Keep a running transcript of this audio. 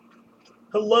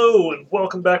Hello, and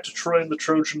welcome back to Troy and the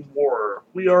Trojan War.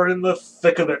 We are in the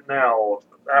thick of it now.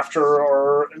 After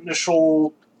our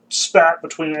initial spat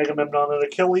between Agamemnon and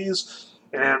Achilles,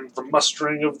 and the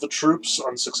mustering of the troops,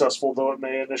 unsuccessful though it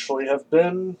may initially have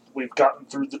been, we've gotten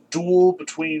through the duel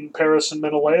between Paris and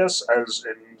Menelaus, as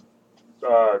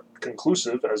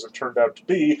conclusive as it turned out to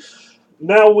be.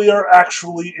 Now we are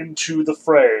actually into the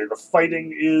fray. The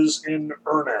fighting is in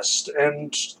earnest.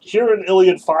 And here in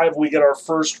Iliad 5, we get our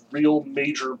first real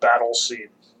major battle scene.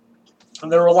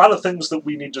 And there are a lot of things that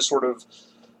we need to sort of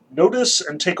notice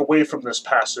and take away from this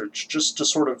passage, just to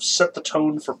sort of set the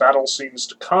tone for battle scenes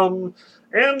to come,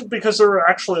 and because there are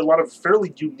actually a lot of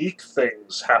fairly unique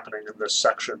things happening in this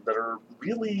section that are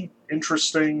really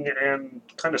interesting and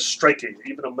kind of striking,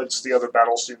 even amidst the other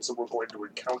battle scenes that we're going to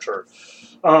encounter.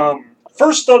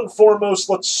 First and foremost,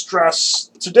 let's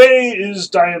stress, today is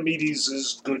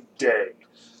Diomedes' good day.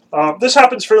 This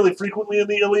happens fairly frequently in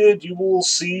the Iliad. You will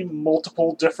see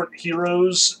multiple different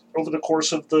heroes over the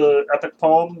course of the epic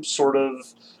poem sort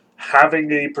of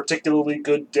having a particularly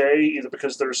good day, either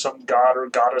because there's some god or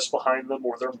goddess behind them,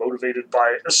 or they're motivated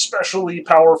by especially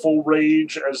powerful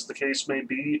rage, as the case may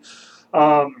be.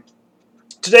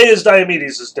 Today is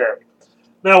Diomedes' day.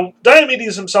 Now,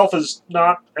 Diomedes himself is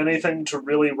not anything to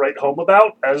really write home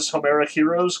about, as Homeric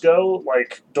heroes go.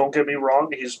 Like, don't get me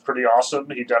wrong, he's pretty awesome.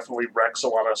 He definitely wrecks a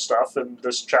lot of stuff in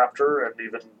this chapter, and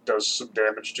even does some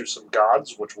damage to some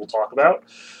gods, which we'll talk about.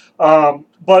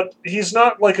 But he's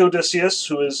not like Odysseus,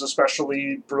 who is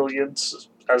especially brilliant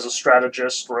as a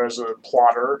strategist or as a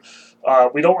plotter.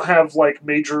 We don't have, like,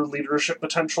 major leadership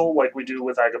potential like we do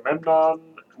with Agamemnon.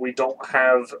 We don't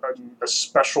have a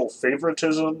special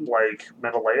favoritism like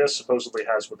Menelaus supposedly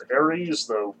has with Ares,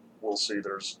 though we'll see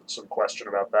there's some question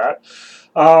about that.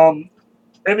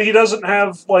 And he doesn't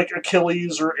have, like,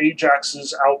 Achilles or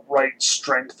Ajax's outright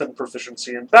strength and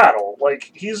proficiency in battle.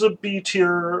 Like, he's a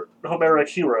B-tier Homeric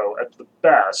hero at the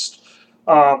best.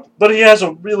 But he has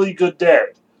a really good day.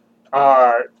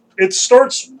 It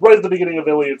starts right at the beginning of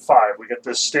Iliad 5. We get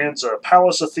this stanza.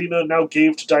 Pallas Athena now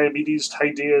gave to Diomedes,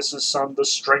 Tydeus' son, the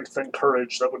strength and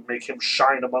courage that would make him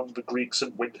shine among the Greeks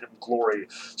and win him glory.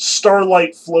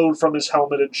 Starlight flowed from his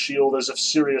helmet and shield as if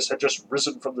Sirius had just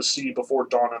risen from the sea before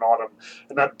dawn and autumn,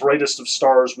 and that brightest of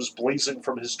stars was blazing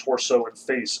from his torso and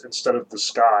face instead of the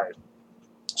sky.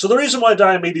 So the reason why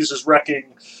Diomedes is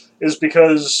wrecking is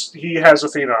because he has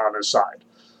Athena on his side.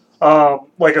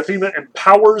 Athena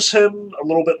empowers him. A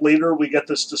little bit later, we get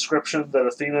this description that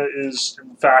Athena is,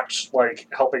 in fact, like,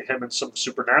 helping him in some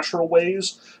supernatural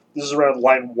ways. This is around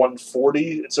line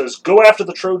 140. It says, Go after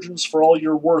the Trojans for all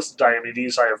your worth,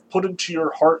 Diomedes. I have put into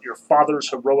your heart your father's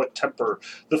heroic temper,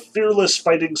 the fearless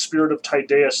fighting spirit of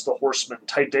Tydeus the horseman,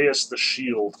 Tydeus the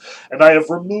shield. And I have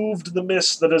removed the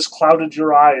mist that has clouded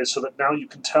your eyes so that now you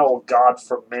can tell God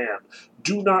from man.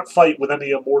 Do not fight with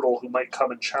any immortal who might come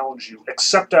and challenge you,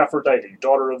 except Aphrodite,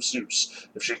 daughter of Zeus.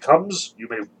 If she comes, you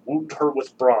may wound her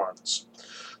with bronze.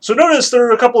 So notice there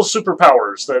are a couple of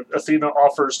superpowers that Athena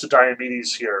offers to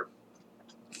Diomedes here.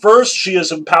 First, she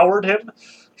has empowered him.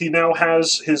 He now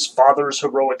has his father's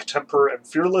heroic temper and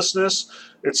fearlessness.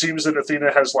 It seems that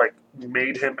Athena has, like,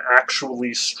 made him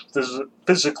actually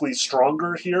physically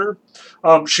stronger here.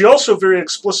 She also very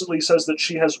explicitly says that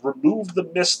she has removed the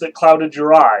mist that clouded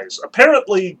your eyes.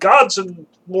 Apparently, gods and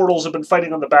mortals have been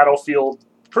fighting on the battlefield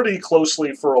pretty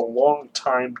closely for a long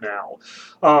time now.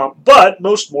 But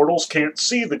most mortals can't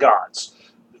see the gods.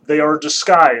 They are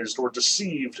disguised or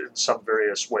deceived in some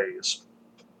various ways.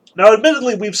 Now,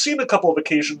 admittedly, we've seen a couple of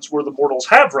occasions where the mortals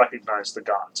have recognized the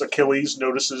gods. Achilles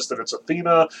notices that it's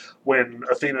Athena when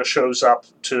Athena shows up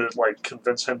to, like,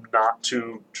 convince him not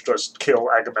to just kill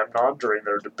Agamemnon during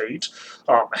their debate.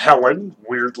 Helen,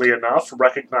 weirdly enough,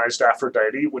 recognized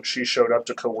Aphrodite when she showed up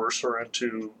to coerce her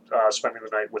into spending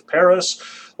the night with Paris.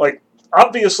 Like,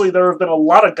 obviously, there have been a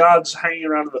lot of gods hanging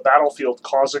around in the battlefield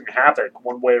causing havoc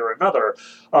one way or another.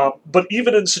 But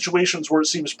even in situations where it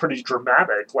seems pretty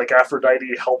dramatic, like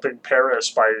Aphrodite helping Paris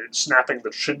by snapping the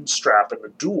chin strap in the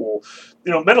duel,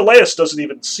 Menelaus doesn't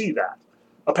even see that.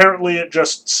 Apparently, it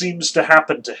just seems to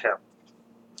happen to him.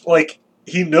 Like,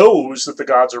 he knows that the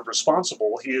gods are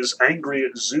responsible. He is angry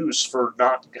at Zeus for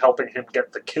not helping him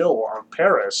get the kill on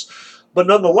Paris. But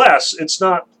nonetheless, it's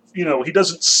not, he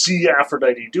doesn't see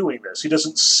Aphrodite doing this. He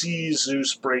doesn't see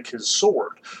Zeus break his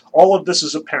sword. All of this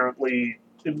is apparently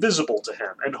invisible to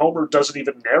him, and Homer doesn't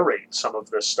even narrate some of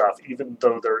this stuff, even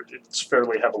though it's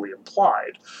fairly heavily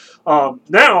implied.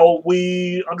 Now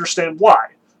we understand why.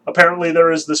 Apparently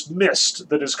there is this mist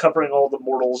that is covering all the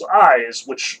mortals' eyes,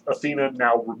 which Athena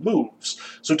now removes.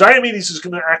 So Diomedes is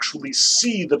going to actually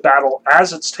see the battle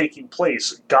as it's taking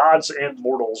place, gods and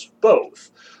mortals both.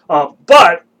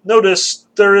 But notice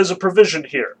there is a provision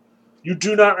here. You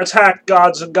do not attack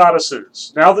gods and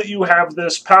goddesses. Now that you have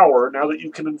this power, now that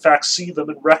you can in fact see them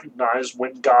and recognize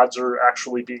when gods are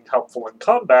actually being helpful in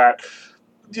combat,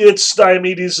 it's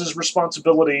Diomedes'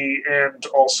 responsibility and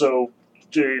also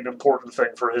an important thing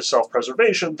for his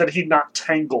self-preservation that he not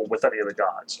tangle with any of the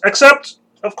gods. Except,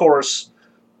 of course,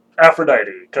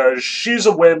 Aphrodite, because she's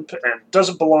a wimp and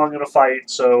doesn't belong in a fight,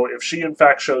 so if she in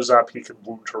fact shows up, he can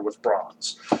wound her with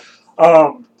bronze.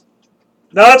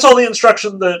 Now that's all the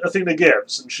instruction that Athena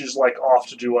gives, and she's like off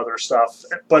to do other stuff.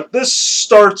 But this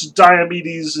starts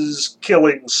Diomedes'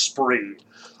 killing spree.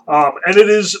 And it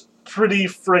is pretty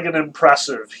friggin'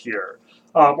 impressive here.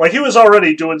 Like, he was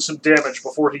already doing some damage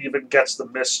before he even gets the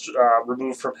mist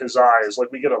removed from his eyes. Like,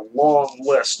 we get a long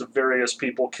list of various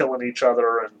people killing each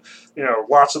other and,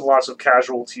 lots and lots of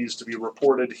casualties to be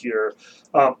reported here,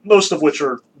 most of which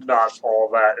are not all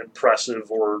that impressive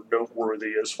or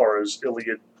noteworthy as far as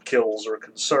Iliad kills are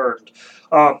concerned.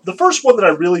 The first one that I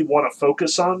really want to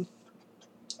focus on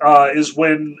is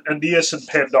when Aeneas and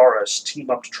Pandarus team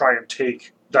up to try and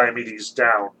take Diomedes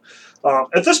down.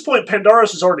 At this point,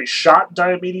 Pandarus has already shot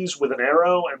Diomedes with an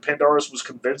arrow, and Pandarus was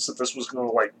convinced that this was going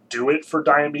to, do it for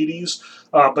Diomedes.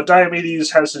 But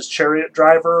Diomedes has his chariot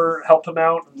driver help him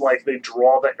out, and, they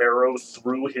draw the arrow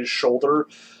through his shoulder.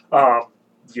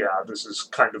 Yeah, this is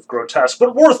kind of grotesque,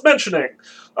 but worth mentioning.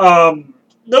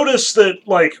 Notice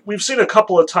that, we've seen a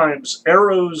couple of times,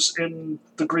 arrows in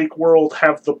the Greek world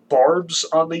have the barbs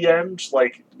on the end,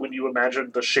 when you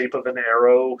imagine the shape of an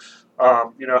arrow,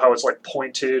 how it's,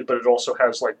 pointed, but it also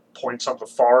has, points on the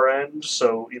far end,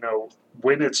 so,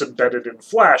 when it's embedded in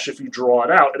flesh, if you draw it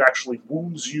out, it actually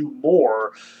wounds you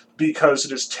more because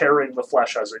it is tearing the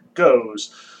flesh as it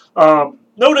goes.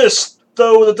 Notice,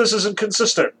 though, that this isn't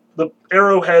consistent. The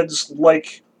arrowheads,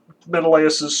 like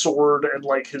Menelaus' sword and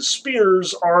his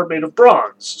spears, are made of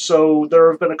bronze. So there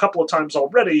have been a couple of times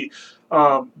already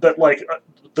that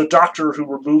the doctor who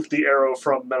removed the arrow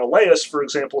from Menelaus, for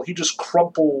example, he just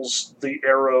crumples the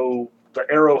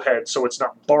arrowhead so it's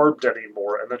not barbed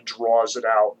anymore and then draws it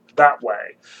out that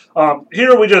way.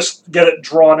 Here we just get it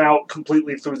drawn out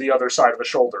completely through the other side of the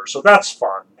shoulder, so that's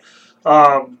fun.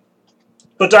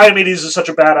 But Diomedes is such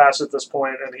a badass at this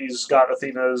point, and he's got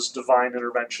Athena's divine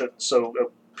intervention, so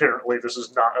apparently this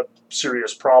is not a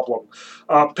serious problem.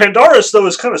 Pandarus, though,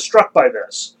 is kind of struck by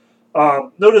this.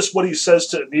 Notice what he says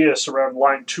to Aeneas around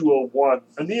line 201.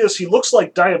 Aeneas, he looks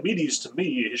like Diomedes to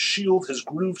me. His shield, his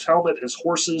grooved helmet, his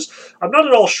horses. I'm not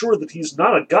at all sure that he's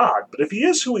not a god, but if he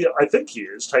is who I think he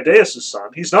is, Tydeus' son,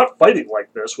 he's not fighting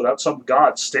like this without some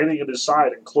god standing at his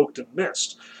side and cloaked in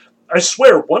mist. I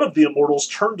swear, one of the immortals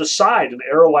turned aside an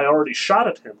arrow I already shot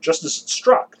at him, just as it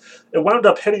struck. It wound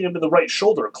up hitting him in the right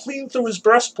shoulder, clean through his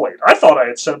breastplate. I thought I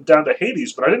had sent him down to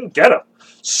Hades, but I didn't get him.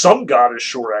 Some god is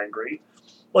sure angry.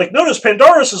 Notice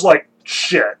Pandarus is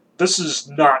shit, this is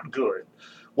not good.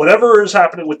 Whatever is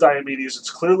happening with Diomedes, it's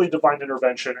clearly divine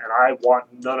intervention, and I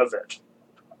want none of it.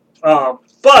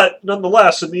 But,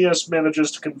 nonetheless, Aeneas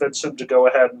manages to convince him to go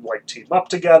ahead and, team up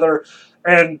together,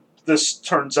 and this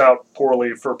turns out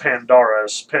poorly for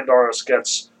Pandarus. Pandarus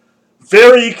gets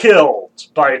very killed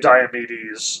by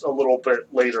Diomedes a little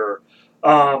bit later.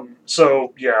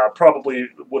 So, yeah, probably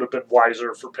would have been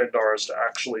wiser for Pandarus to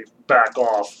actually back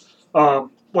off.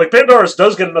 Pandarus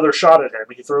does get another shot at him.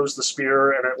 He throws the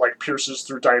spear, and it, pierces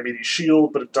through Diomedes'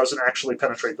 shield, but it doesn't actually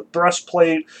penetrate the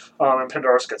breastplate. And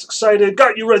Pandarus gets excited.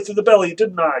 Got you right through the belly,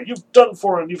 didn't I? You've done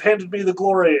for him. You've handed me the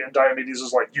glory. And Diomedes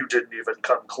is like, you didn't even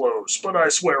come close. But I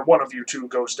swear one of you two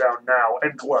goes down now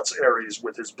and gluts Ares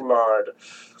with his blood.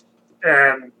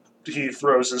 And he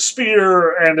throws his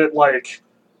spear, and it,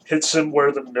 hits him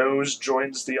where the nose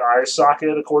joins the eye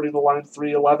socket, according to line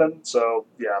 311. So,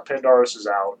 yeah, Pandarus is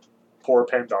out. Poor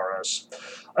Pandarus.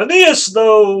 Aeneas,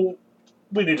 though,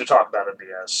 we need to talk about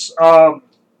Aeneas.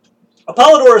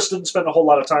 Apollodorus didn't spend a whole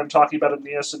lot of time talking about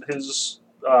Aeneas in his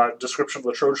description of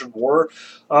the Trojan War,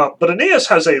 but Aeneas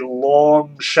has a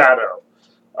long shadow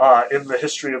in the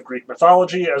history of Greek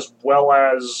mythology, as well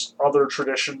as other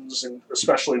traditions, and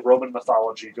especially Roman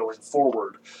mythology going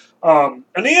forward.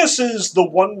 Aeneas is the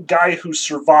one guy who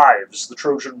survives the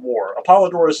Trojan War.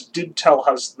 Apollodorus did tell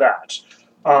us that.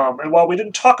 And while we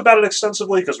didn't talk about it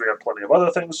extensively, because we had plenty of other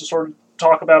things to sort of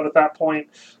talk about at that point,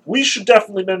 we should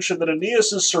definitely mention that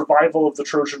Aeneas' survival of the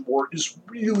Trojan War is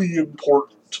really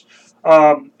important.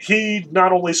 He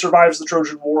not only survives the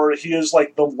Trojan War, he is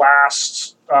the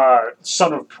last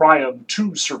son of Priam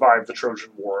to survive the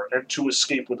Trojan War and to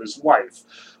escape with his life,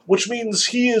 which means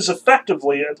he is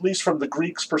effectively, at least from the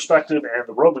Greeks' perspective and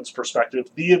the Romans' perspective,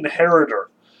 the inheritor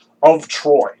of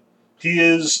Troy. He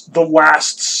is the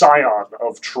last scion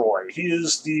of Troy. He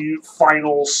is the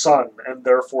final son, and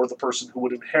therefore the person who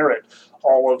would inherit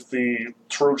all of the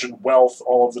Trojan wealth,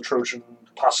 all of the Trojan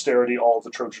posterity, all of the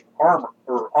Trojan armor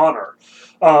or honor.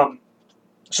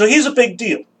 So he's a big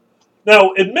deal.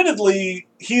 Now, admittedly,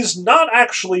 he's not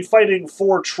actually fighting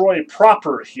for Troy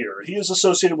proper here. He is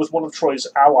associated with one of Troy's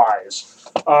allies.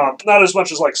 Not as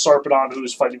much as like Sarpedon,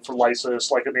 who's fighting for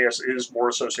Lysis. Like Aeneas is more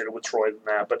associated with Troy than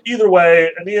that. But either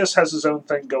way, Aeneas has his own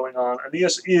thing going on.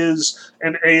 Aeneas is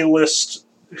an A-list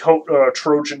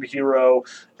Trojan hero,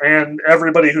 and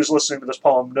everybody who's listening to this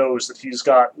poem knows that he's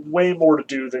got way more to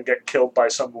do than get killed by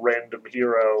some random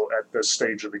hero at this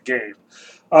stage of the game.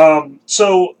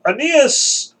 So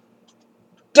Aeneas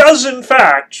does in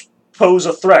fact pose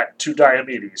a threat to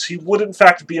Diomedes. He would in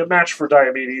fact be a match for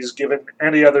Diomedes given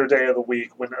any other day of the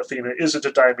week when Athena isn't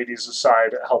at Diomedes'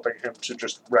 side, helping him to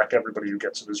just wreck everybody who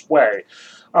gets in his way.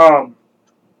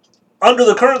 Under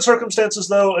the current circumstances,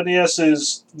 though, Aeneas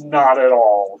is not at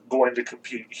all going to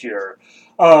compete here.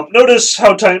 Notice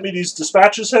how Diomedes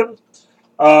dispatches him.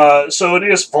 So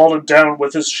Aeneas fallen down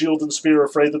with his shield and spear,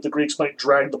 afraid that the Greeks might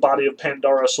drag the body of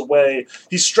Pandarus away.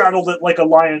 He straddled it like a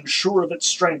lion, sure of its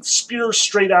strength, spear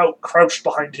straight out, crouched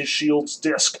behind his shield's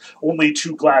disc, only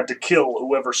too glad to kill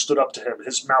whoever stood up to him,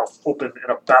 his mouth open in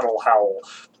a battle howl.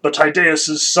 But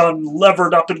Tydeus' son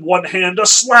levered up in one hand a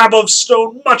slab of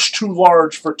stone much too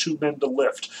large for two men to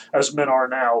lift, as men are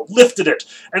now, lifted it,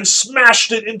 and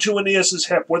smashed it into Aeneas'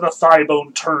 hip, where the thigh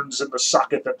bone turns in the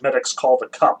socket that medics call the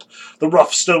cup. The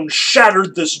rough stone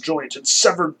shattered this joint and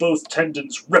severed both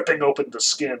tendons, ripping open the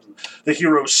skin. The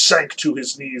hero sank to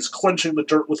his knees, clenching the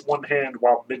dirt with one hand,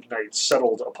 while midnight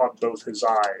settled upon both his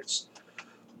eyes.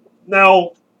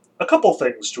 Now, a couple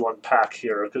things to unpack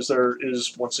here, because there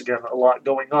is, once again, a lot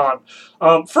going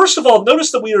on. First of all,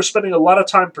 notice that we are spending a lot of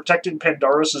time protecting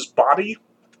Pandarus' body,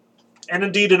 and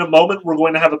indeed, in a moment, we're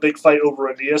going to have a big fight over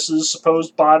Aeneas'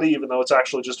 supposed body, even though it's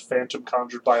actually just a phantom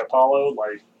conjured by Apollo.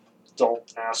 Like,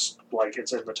 don't ask, like,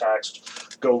 it's in the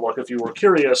text. Go look if you were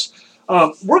curious.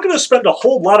 We're going to spend a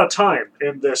whole lot of time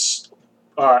in this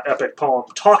epic poem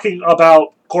talking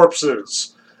about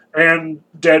corpses and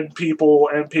dead people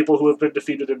and people who have been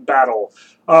defeated in battle.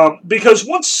 Because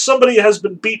once somebody has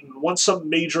been beaten, once some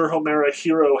major Homeric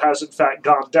hero has in fact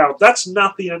gone down, that's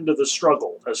not the end of the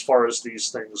struggle as far as these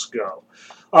things go.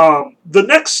 The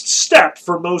next step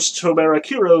for most Homeric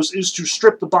heroes is to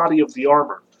strip the body of the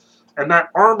armor. And that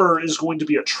armor is going to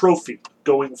be a trophy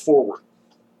going forward.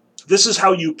 This is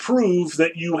how you prove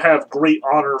that you have great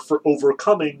honor for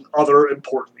overcoming other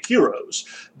important heroes.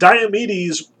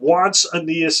 Diomedes wants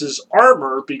Aeneas'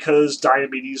 armor because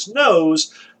Diomedes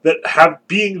knows that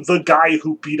being the guy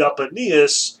who beat up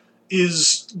Aeneas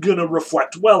is going to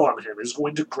reflect well on him, is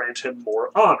going to grant him more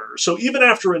honor. So even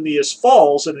after Aeneas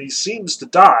falls and he seems to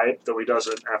die, though he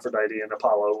doesn't, Aphrodite and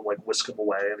Apollo whisk him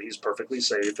away and he's perfectly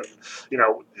safe, and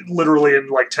literally in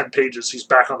 10 pages he's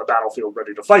back on the battlefield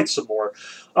ready to fight some more.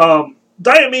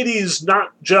 Diomedes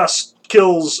not just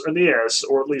kills Aeneas,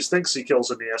 or at least thinks he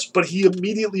kills Aeneas, but he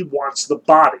immediately wants the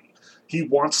body. He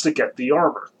wants to get the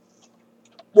armor.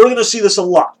 We're going to see this a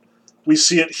lot. We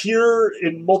see it here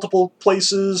in multiple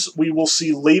places. We will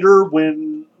see later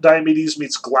when Diomedes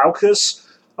meets Glaucus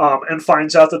and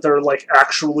finds out that they're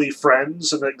actually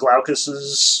friends, and that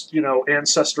Glaucus's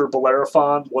ancestor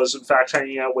Bellerophon was in fact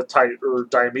hanging out with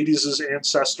Diomedes'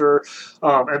 ancestor,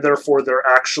 and therefore they're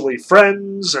actually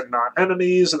friends and not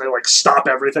enemies, and they stop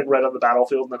everything right on the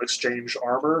battlefield and then exchange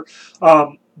armor.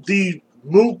 The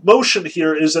motion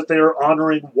here is that they are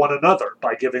honoring one another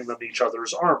by giving them each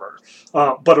other's armor.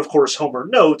 But of course Homer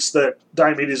notes that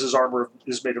Diomedes' armor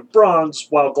is made of bronze,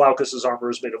 while Glaucus' armor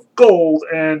is made of gold,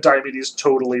 and Diomedes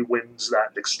totally wins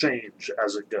that exchange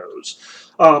as it goes.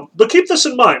 But keep this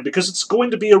in mind, because it's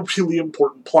going to be a really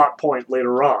important plot point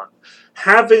later on.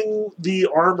 Having the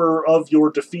armor of your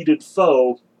defeated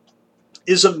foe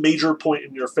is a major point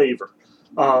in your favor.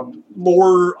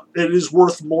 It is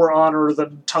worth more honor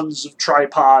than tons of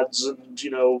tripods and,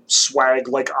 swag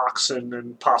like oxen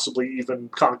and possibly even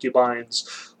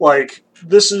concubines.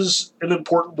 This is an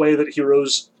important way that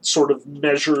heroes sort of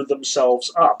measure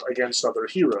themselves up against other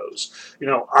heroes.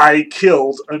 I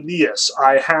killed Aeneas,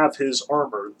 I have his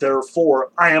armor,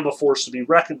 therefore I am a force to be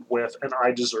reckoned with, and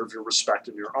I deserve your respect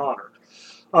and your honor.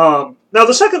 Now,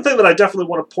 the second thing that I definitely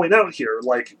want to point out here,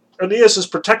 Aeneas is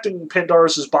protecting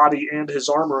Pandarus' body and his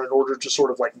armor in order to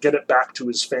sort of like get it back to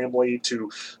his family,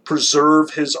 to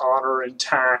preserve his honor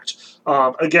intact.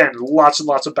 Again, lots and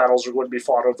lots of battles are going to be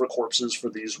fought over corpses for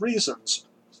these reasons.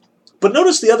 But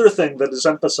notice the other thing that is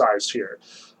emphasized here.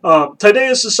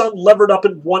 Tydeus' son levered up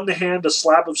in one hand a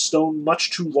slab of stone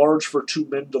much too large for two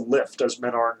men to lift, as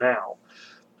men are now.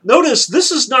 Notice,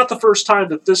 this is not the first time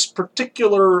that this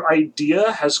particular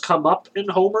idea has come up in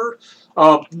Homer.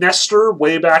 Nestor,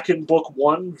 way back in Book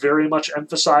 1, very much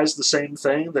emphasized the same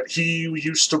thing, that he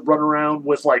used to run around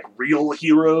with, like, real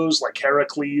heroes, like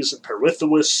Heracles and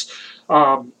Perithous,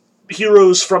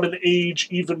 heroes from an age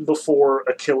even before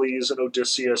Achilles and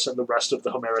Odysseus and the rest of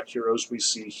the Homeric heroes we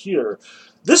see here.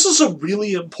 This is a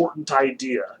really important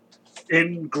idea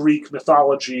in Greek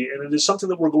mythology, and it is something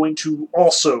that we're going to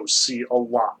also see a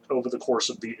lot over the course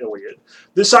of the Iliad.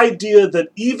 This idea that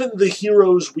even the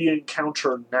heroes we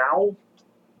encounter now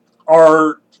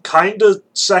are kind of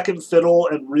second fiddle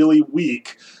and really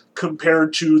weak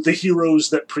compared to the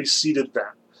heroes that preceded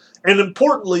them. And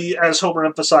importantly, as Homer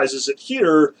emphasizes it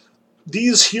here,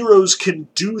 these heroes can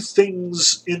do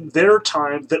things in their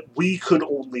time that we could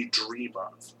only dream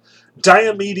of.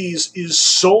 Diomedes is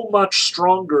so much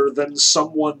stronger than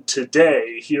someone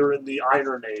today, here in the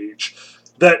Iron Age,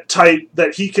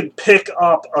 that he can pick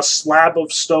up a slab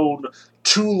of stone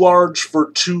too large for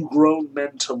two grown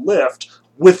men to lift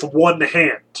with one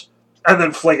hand, and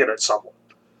then fling it at someone.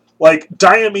 Like,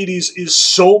 Diomedes is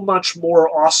so much more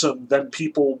awesome than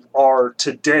people are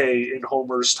today in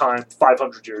Homer's time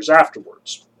 500 years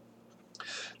afterwards.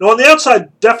 Now, on the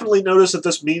outside, definitely notice that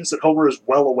this means that Homer is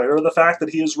well aware of the fact that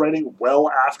he is writing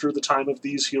well after the time of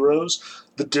these heroes.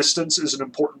 The distance is an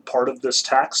important part of this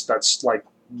text. That's, like,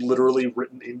 literally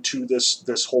written into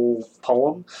this whole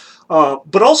poem.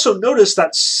 But also notice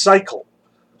that cycle.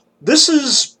 This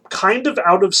is kind of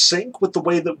out of sync with the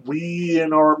way that we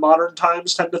in our modern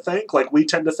times tend to think. Like, we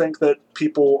tend to think that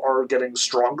people are getting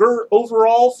stronger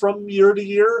overall from year to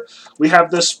year. We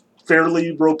have this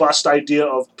fairly robust idea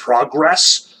of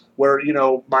progress, where, you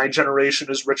know, my generation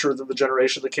is richer than the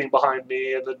generation that came behind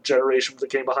me, and the generation that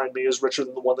came behind me is richer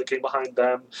than the one that came behind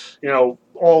them. You know,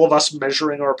 all of us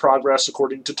measuring our progress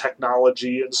according to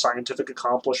technology and scientific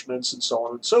accomplishments and so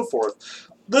on and so forth.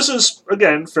 This is,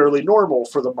 again, fairly normal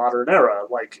for the modern era.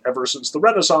 Like, ever since the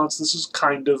Renaissance, this is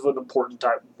kind of an important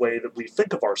way that we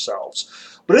think of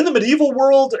ourselves. But in the medieval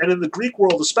world, and in the Greek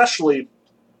world especially,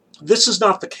 this is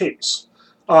not the case.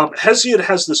 Hesiod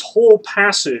has this whole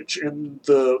passage in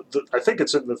I think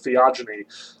it's in the Theogony,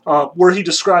 where he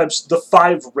describes the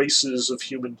 5 races of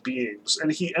human beings,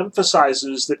 and he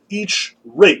emphasizes that each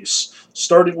race,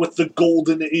 starting with the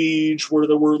Golden Age, where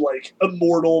there were, like,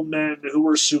 immortal men who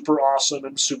were super awesome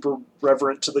and super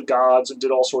reverent to the gods and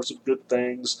did all sorts of good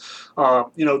things,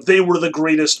 you know, they were the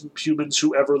greatest humans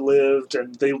who ever lived,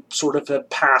 and they sort of have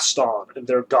passed on, and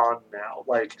they're gone now.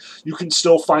 Like, you can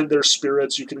still find their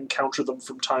spirits, you can encounter them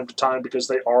from time to time because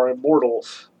they are immortal,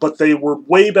 but they were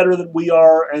way better than we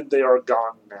are, and they are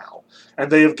gone now.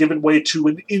 And they have given way to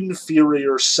an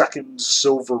inferior second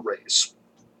silver race,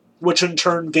 which in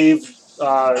turn gave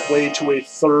way to a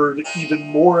third, even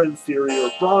more inferior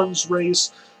bronze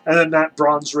race, and then that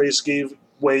bronze race gave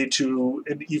way to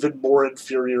an even more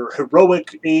inferior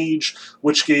heroic age,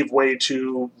 which gave way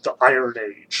to the Iron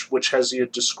Age, which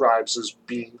Hesiod describes as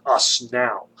being us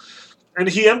now. And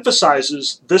he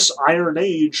emphasizes this Iron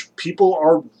Age, people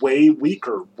are way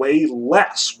weaker, way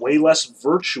less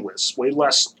virtuous, way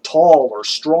less tall or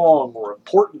strong or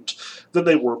important than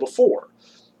they were before.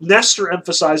 Nestor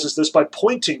emphasizes this by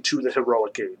pointing to the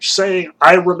heroic age, saying,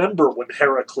 I remember when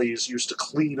Heracles used to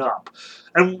clean up.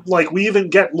 And, like, we even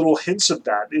get little hints of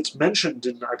that. It's mentioned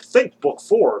in, I think, Book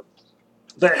 4,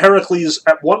 that Heracles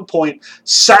at one point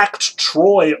sacked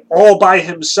Troy all by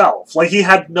himself. Like, he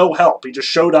had no help. He just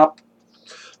showed up,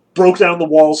 broke down the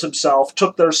walls himself,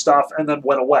 took their stuff, and then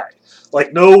went away.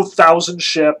 Like, no 1,000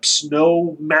 ships,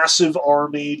 no massive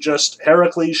army, just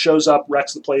Heracles shows up,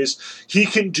 wrecks the place. He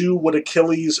can do what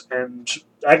Achilles and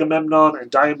Agamemnon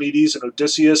and Diomedes and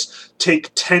Odysseus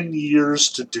take 10 years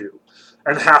to do,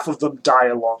 and half of them die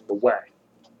along the way.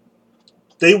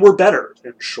 They were better,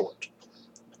 in short.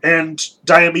 And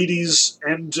Diomedes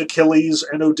and Achilles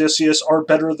and Odysseus are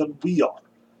better than we are.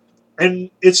 And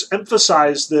it's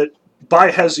emphasized that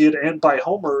by Hesiod and by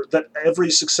Homer, that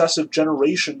every successive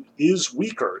generation is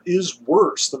weaker, is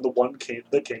worse than the one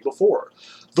that came before.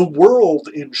 The world,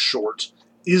 in short,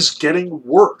 is getting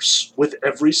worse with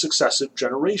every successive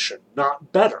generation,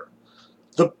 not better.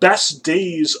 The best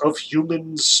days of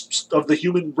the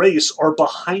human race are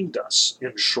behind us,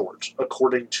 in short,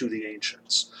 according to the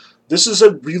ancients. This is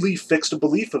a really fixed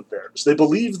belief of theirs. They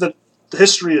believe that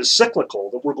history is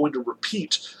cyclical, that we're going to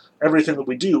repeat everything that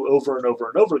we do over and over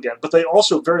and over again, but they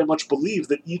also very much believe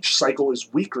that each cycle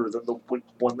is weaker than the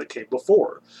one that came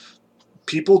before.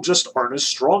 People just aren't as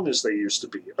strong as they used to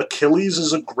be. Achilles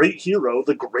is a great hero,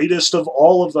 the greatest of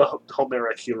all of the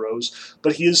Homeric heroes,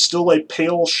 but he is still a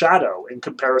pale shadow in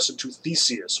comparison to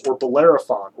Theseus, or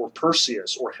Bellerophon, or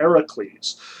Perseus, or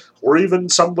Heracles, or even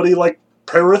somebody like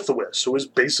Perithous, who is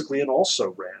basically an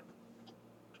also-ran.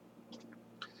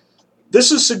 This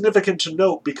is significant to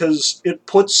note because it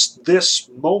puts this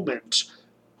moment,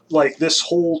 like this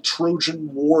whole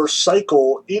Trojan War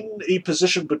cycle, in a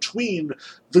position between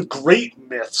the great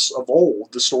myths of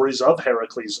old, the stories of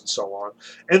Heracles and so on,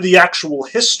 and the actual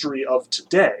history of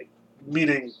today,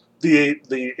 meaning the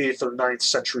 8th or 9th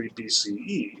century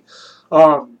BCE.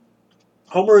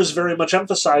 Homer is very much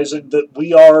emphasizing that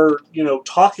we are,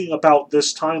 talking about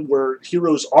this time where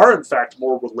heroes are in fact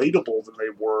more relatable than they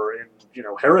were in,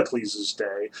 Heracles'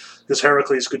 day, because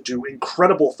Heracles could do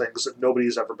incredible things that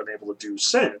nobody's ever been able to do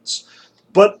since,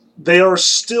 but they are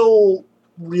still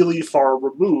really far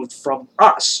removed from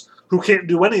us, who can't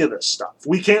do any of this stuff.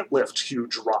 We can't lift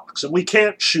huge rocks, and we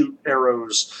can't shoot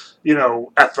arrows,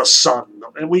 at the sun,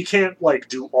 and we can't,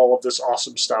 do all of this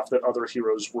awesome stuff that other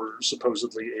heroes were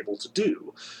supposedly able to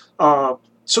do.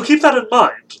 So keep that in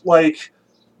mind.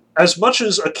 As much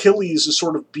as Achilles is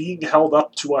sort of being held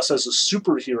up to us as a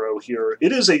superhero here,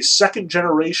 it is a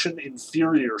second-generation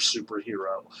inferior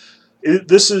superhero.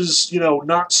 This is,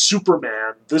 not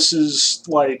Superman. This is,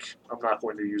 I'm not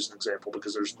going to use an example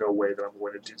because there's no way that I'm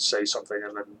going to say something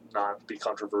and then not be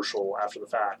controversial after the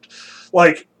fact.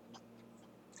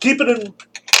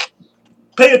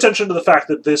 Pay attention to the fact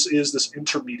that this is this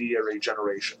intermediary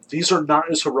generation. These are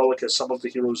not as heroic as some of the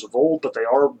heroes of old, but they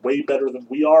are way better than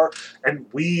we are, and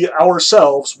we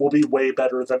ourselves will be way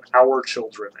better than our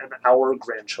children and our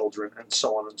grandchildren and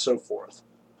so on and so forth.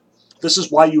 This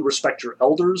is why you respect your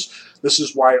elders. This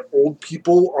is why old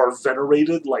people are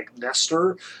venerated like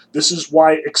Nestor. This is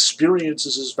why experience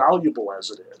is as valuable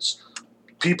as it is.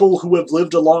 People who have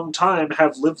lived a long time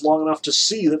have lived long enough to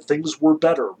see that things were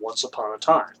better once upon a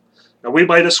time. Now, we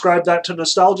might ascribe that to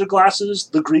nostalgia glasses.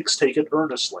 The Greeks take it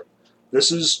earnestly.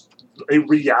 This is a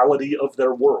reality of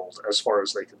their world, as far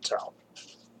as they can tell.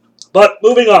 But,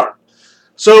 moving on.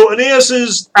 So, Aeneas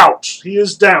is out. He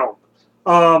is down.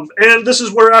 And this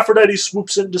is where Aphrodite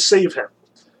swoops in to save him.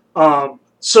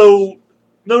 So,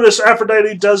 notice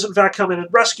Aphrodite does in fact come in and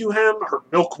rescue him. Her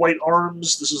milk-white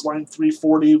arms, this is line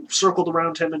 340, circled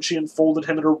around him, and she enfolded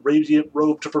him in her radiant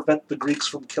robe to prevent the Greeks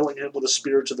from killing him with a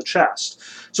spear to the chest.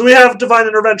 So we have divine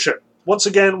intervention. Once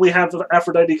again, we have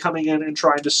Aphrodite coming in and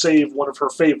trying to save one of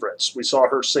her favorites. We saw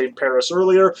her save Paris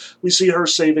earlier. We see her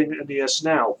saving Aeneas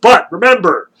now. But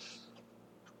remember,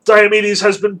 Diomedes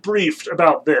has been briefed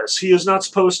about this. He is not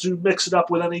supposed to mix it up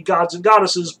with any gods and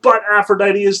goddesses, but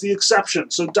Aphrodite is the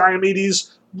exception. So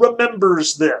Diomedes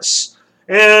remembers this.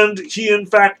 And he, in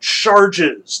fact,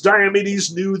 charges.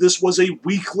 Diomedes knew this was a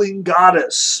weakling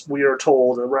goddess, we are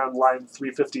told, around line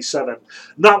 357.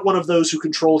 Not one of those who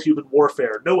control human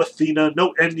warfare. No Athena,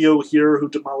 no Enyo here who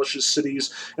demolishes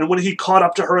cities. And when he caught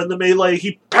up to her in the melee,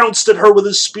 he pounced at her with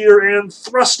his spear and,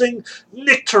 thrusting,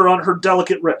 nicked her on her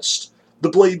delicate wrist, the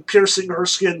blade piercing her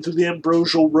skin through the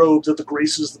ambrosial robe that the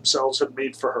Graces themselves had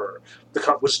made for her. The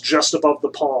cut was just above the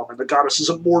palm, and the goddess's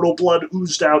immortal blood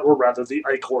oozed out, or rather the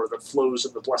ichor that flows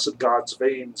in the blessed god's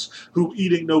veins, who,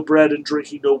 eating no bread and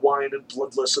drinking no wine, and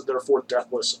bloodless and therefore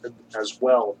deathless as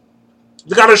well.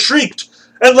 The goddess shrieked,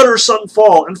 and let her son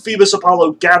fall, and Phoebus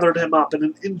Apollo gathered him up in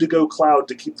an indigo cloud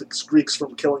to keep the Greeks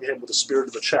from killing him with a spear to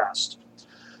the chest.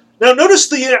 Now notice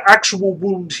the actual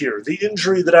wound here, the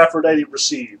injury that Aphrodite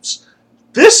receives.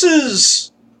 This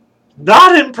is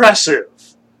not impressive.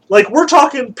 We're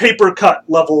talking paper cut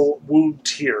level wound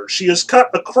here. She is cut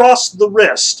across the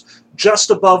wrist, just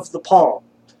above the palm.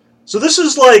 So this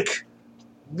is,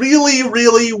 really,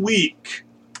 really weak.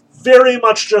 Very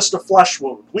much just a flesh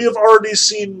wound. We have already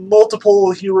seen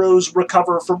multiple heroes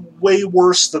recover from way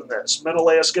worse than this.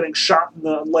 Menelaus getting shot in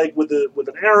the leg with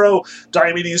an arrow,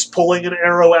 Diomedes pulling an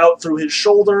arrow out through his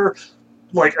shoulder,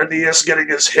 Aeneas getting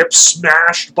his hip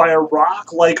smashed by a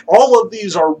rock. All of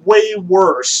these are way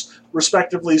worse,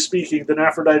 respectively speaking, than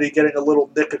Aphrodite getting a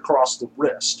little nick across the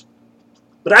wrist.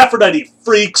 But Aphrodite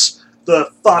freaks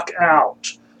the fuck out.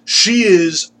 She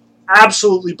is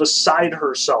absolutely beside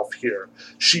herself here.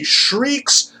 She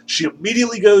shrieks. She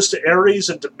immediately goes to Ares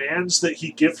and demands that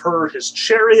he give her his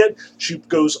chariot. She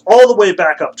goes all the way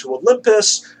back up to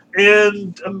Olympus,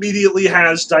 and immediately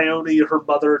has Dione, her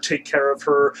mother, take care of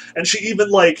her. And she even,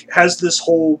 has this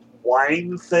whole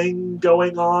whine thing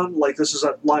going on. Like, this is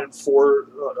at line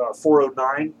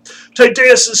 409.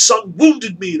 Tydeus' son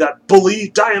wounded me, that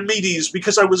bully, Diomedes,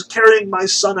 because I was carrying my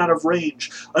son out of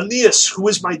range. Aeneas, who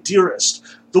is my dearest.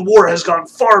 The war has gone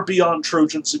far beyond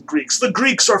Trojans and Greeks. The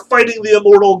Greeks are fighting the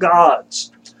immortal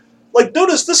gods. Like,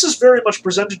 notice this is very much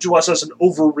presented to us as an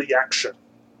overreaction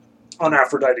on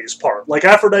Aphrodite's part. Like,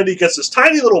 Aphrodite gets this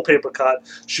tiny little paper cut,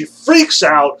 she freaks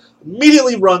out,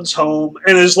 immediately runs home,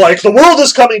 and is like, the world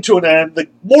is coming to an end, the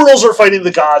mortals are fighting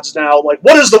the gods now, like,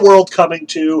 what is the world coming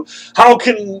to? How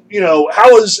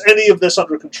is any of this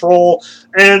under control?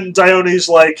 And Dione's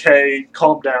like, hey,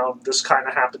 calm down, this kind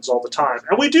of happens all the time.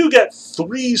 And we do get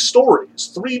 3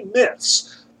 stories, 3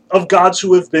 myths of gods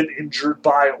who have been injured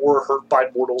by or hurt by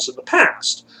mortals in the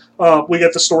past. We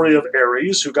get the story of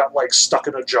Ares, who got, like, stuck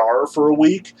in a jar for a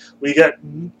week. We get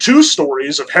 2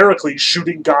 stories of Heracles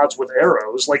shooting gods with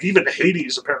arrows. Like, even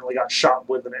Hades apparently got shot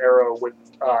with an arrow when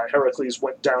Heracles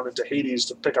went down into Hades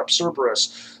to pick up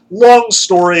Cerberus. Long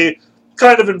story,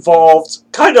 kind of involved,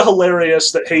 kind of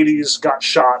hilarious that Hades got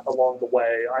shot along the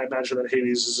way. I imagine that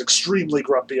Hades is extremely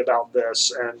grumpy about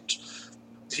this, and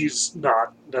he's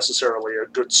not necessarily a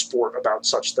good sport about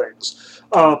such things.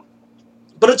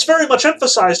 But it's very much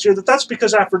emphasized here that that's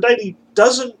because Aphrodite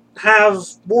doesn't have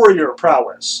warrior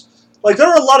prowess. Like, there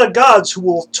are a lot of gods who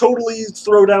will totally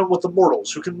throw down with the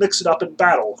mortals, who can mix it up in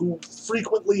battle, who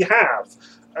frequently have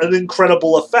an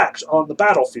incredible effect on the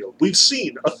battlefield. We've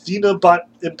seen Athena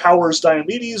empowers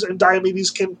Diomedes, and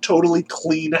Diomedes can totally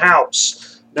clean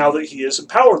house now that he is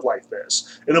empowered like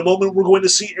this. In a moment, we're going to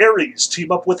see Ares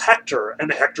team up with Hector,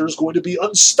 and Hector is going to be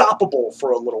unstoppable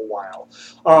for a little while.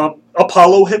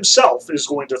 Apollo himself is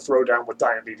going to throw down with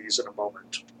Diomedes in a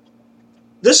moment.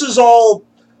 This is all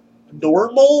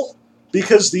normal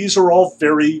because these are all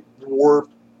very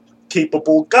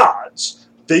war-capable gods.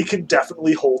 They can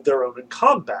definitely hold their own in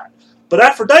combat. But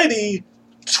Aphrodite,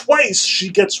 twice she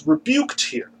gets rebuked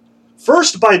here.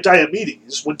 First by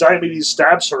Diomedes. When Diomedes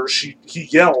stabs her, he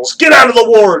yells, "Get out of the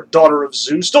war, daughter of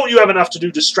Zeus! Don't you have enough to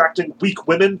do distracting weak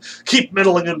women? Keep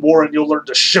meddling in war and you'll learn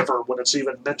to shiver when it's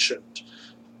even mentioned."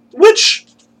 Which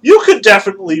you could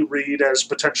definitely read as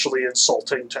potentially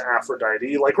insulting to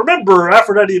Aphrodite. Like, remember,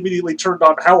 Aphrodite immediately turned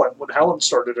on Helen when Helen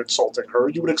started insulting her.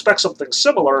 You would expect something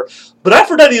similar, but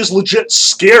Aphrodite is legit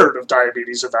scared of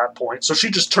Diomedes at that point, so she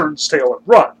just turns tail and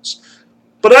runs.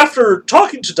 But after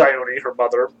talking to Dione, her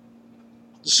mother,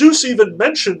 Zeus even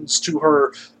mentions to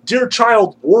her, "Dear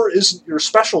child, war isn't your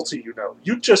specialty, you know.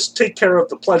 You just take care of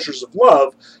the pleasures of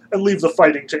love and leave the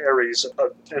fighting to Ares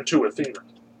and to Athena."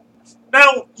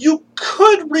 Now, you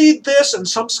could read this, and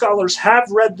some scholars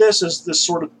have read this as this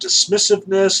sort of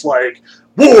dismissiveness, like,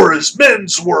 war is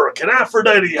men's work, and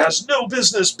Aphrodite has no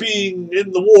business being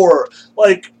in the war.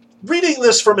 Like, reading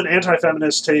this from an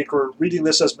anti-feminist take or reading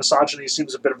this as misogyny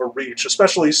seems a bit of a reach,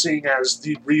 especially seeing as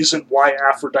the reason why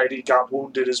Aphrodite got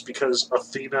wounded is because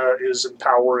Athena is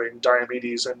empowering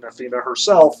Diomedes, and Athena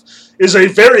herself is a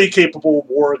very capable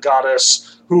war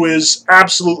goddess who is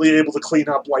absolutely able to clean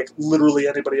up like literally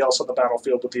anybody else on the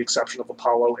battlefield with the exception of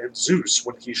Apollo and Zeus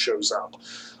when he shows up.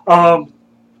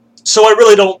 So I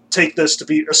really don't take this to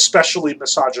be especially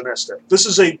misogynistic. This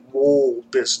is a role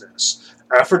business.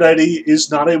 Aphrodite is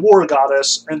not a war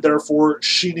goddess, and therefore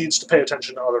she needs to pay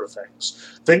attention to other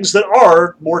things. Things that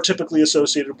are more typically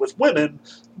associated with women,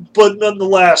 but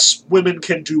nonetheless, women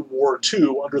can do war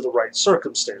too under the right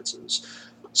circumstances.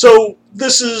 So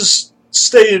this is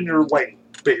stay in your lane,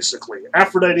 basically.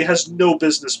 Aphrodite has no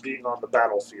business being on the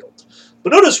battlefield.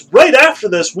 But notice right after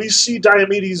this, we see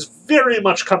Diomedes very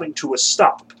much coming to a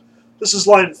stop. This is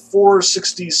line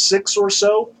 466 or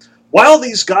so. While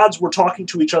these gods were talking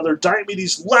to each other,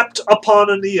 Diomedes leapt upon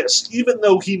Aeneas, even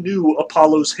though he knew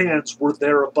Apollo's hands were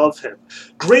there above him.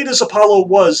 Great as Apollo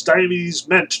was, Diomedes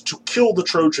meant to kill the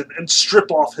Trojan and strip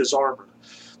off his armor.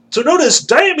 So notice,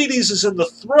 Diomedes is in the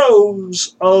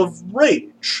throes of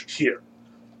rage here.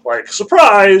 Like,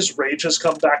 surprise, rage has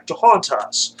come back to haunt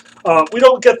us. We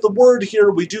don't get the word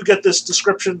here, we do get this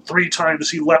description 3 times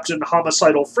he leapt in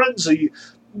homicidal frenzy,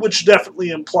 which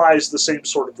definitely implies the same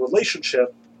sort of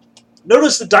relationship.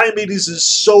 Notice that Diomedes is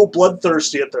so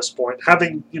bloodthirsty at this point,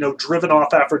 having, driven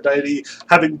off Aphrodite,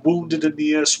 having wounded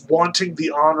Aeneas, wanting the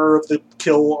honor of the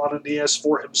kill on Aeneas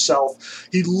for himself.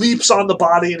 He leaps on the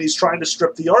body and he's trying to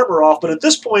strip the armor off, but at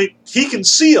this point, he can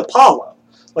see Apollo.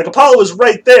 Like, Apollo is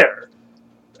right there.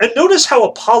 And notice how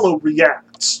Apollo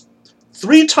reacts.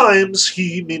 3 times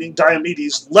he, meaning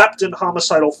Diomedes, leapt in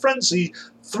homicidal frenzy.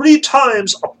 3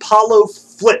 times Apollo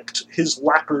flicked his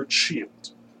lacquered shield.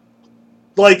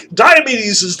 Like,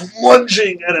 Diomedes is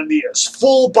lunging at Aeneas,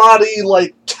 full body,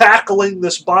 like, tackling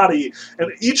this body,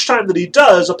 and each time that he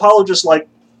does, Apollo just, like,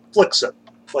 flicks him.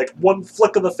 Like, one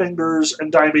flick of the fingers,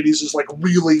 and Diomedes is, like,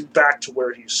 reeling back to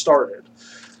where he started.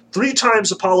 3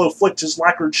 times Apollo flicked his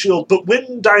lacquered shield, but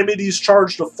when Diomedes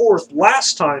charged a 4th,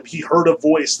 last time he heard a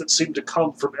voice that seemed to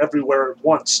come from everywhere at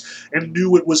once, and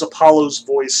knew it was Apollo's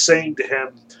voice saying to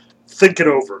him, "Think it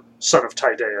over, son of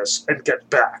Tydeus, and get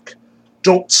back.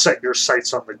 Don't set your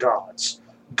sights on the gods.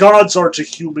 Gods are to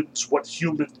humans what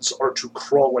humans are to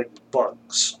crawling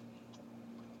bugs."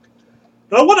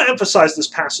 Now, I want to emphasize this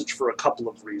passage for a couple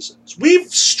of reasons. We've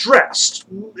stressed,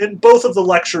 in both of the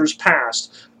lectures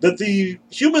past, that the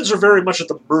humans are very much at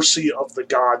the mercy of the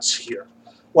gods here.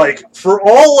 Like, for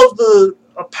all of the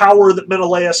power that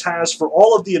Menelaus has, for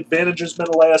all of the advantages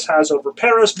Menelaus has over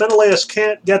Paris, Menelaus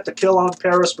can't get the kill on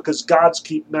Paris because gods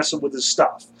keep messing with his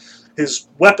stuff. His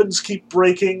weapons keep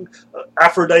breaking.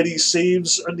 Aphrodite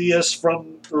saves Aeneas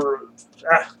from,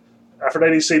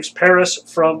 Aphrodite saves Paris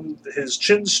from his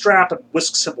chin strap and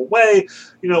whisks him away.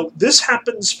 This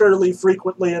happens fairly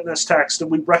frequently in this text, and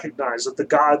we recognize that the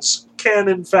gods can,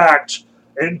 in fact,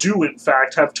 and do, in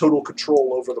fact, have total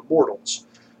control over the mortals.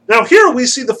 Now, here we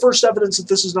see the first evidence that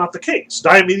this is not the case.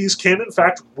 Diomedes can, in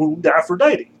fact, wound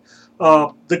Aphrodite.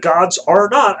 The gods are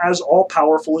not as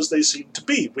all-powerful as they seem to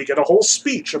be. We get a whole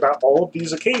speech about all of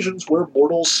these occasions where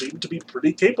mortals seem to be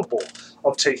pretty capable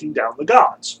of taking down the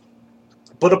gods.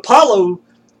 But Apollo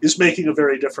is making a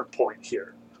very different point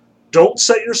here. Don't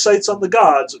set your sights on the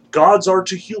gods. Gods are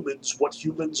to humans what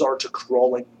humans are to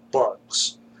crawling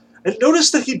bugs. And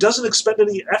notice that he doesn't expend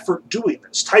any effort doing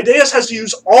this. Tydeus has to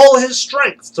use all his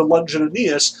strength to lunge at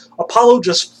Aeneas. Apollo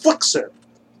just flicks him,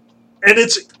 and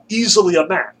it's easily a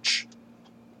match.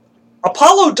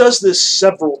 Apollo does this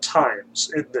several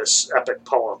times in this epic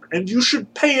poem, and you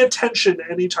should pay attention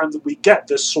anytime that we get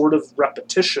this sort of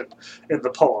repetition in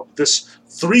the poem. This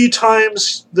 3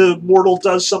 times the mortal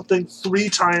does something, 3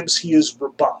 times he is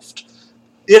rebuffed.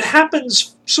 It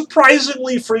happens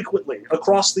surprisingly frequently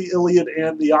across the Iliad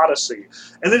and the Odyssey,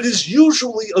 and it is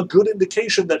usually a good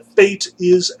indication that fate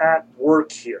is at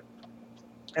work here.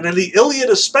 And in the Iliad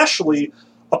especially,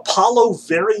 Apollo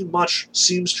very much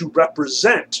seems to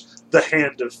represent the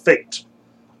hand of fate.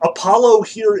 Apollo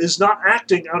here is not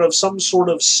acting out of some sort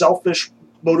of selfish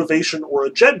motivation or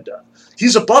agenda.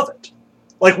 He's above it.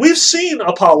 Like, we've seen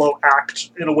Apollo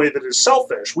act in a way that is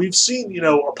selfish. We've seen,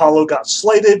 Apollo got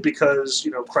slighted because,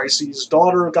 Chryses'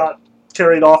 daughter got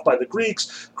carried off by the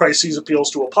Greeks. Chryses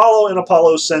appeals to Apollo, and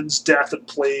Apollo sends death and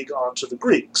plague onto the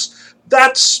Greeks.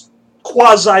 That's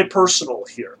quasi-personal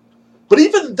here. But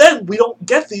even then, we don't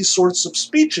get these sorts of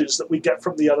speeches that we get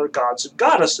from the other gods and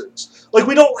goddesses. Like,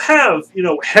 we don't have,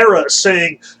 Hera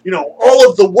saying, all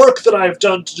of the work that I've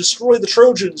done to destroy the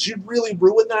Trojans, you'd really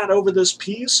ruin that over this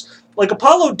peace? Like,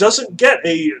 Apollo doesn't get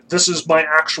a, this is my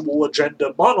actual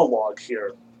agenda monologue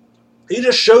here. He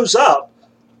just shows up,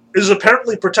 is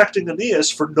apparently protecting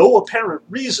Aeneas for no apparent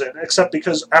reason, except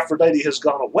because Aphrodite has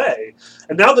gone away.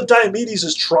 And now that Diomedes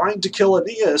is trying to kill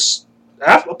Aeneas,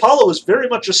 Apollo is very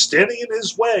much just standing in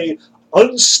his way,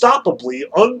 unstoppably,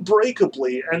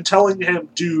 unbreakably, and telling him,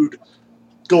 dude,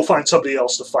 go find somebody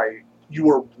else to fight.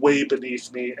 You are way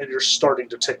beneath me, and you're starting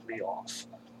to tick me off.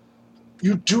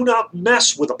 You do not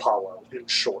mess with Apollo, in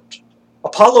short.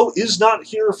 Apollo is not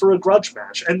here for a grudge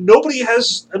match, and nobody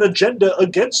has an agenda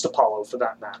against Apollo for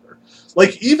that matter.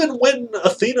 Like, even when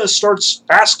Athena starts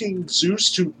asking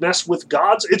Zeus to mess with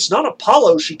gods, it's not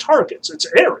Apollo she targets, it's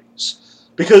Ares.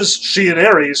 Because she and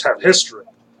Ares have history.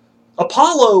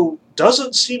 Apollo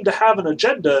doesn't seem to have an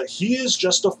agenda, he is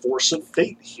just a force of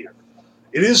fate here.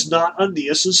 It is not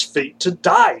Aeneas' fate to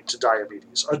die to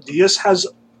Diomedes. Aeneas has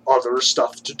other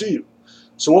stuff to do.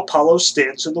 So Apollo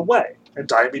stands in the way, and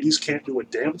Diomedes can't do a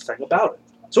damn thing about it.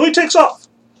 So he takes off.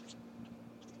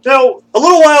 Now, a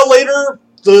little while later,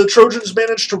 the Trojans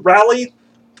manage to rally.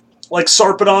 Like,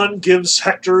 Sarpedon gives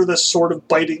Hector this sort of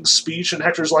biting speech, and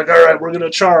Hector's like, alright, we're going to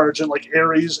charge, and, like,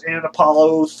 Ares and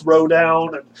Apollo throw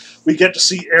down, and we get to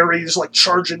see Ares, like,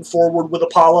 charging forward with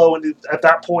Apollo, and at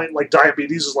that point, like,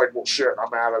 Diomedes is like, well, shit,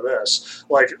 I'm out of this.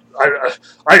 Like,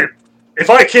 if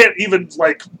I can't even,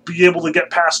 like, be able to get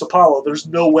past Apollo, there's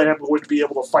no way I'm going to be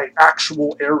able to fight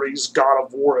actual Ares, god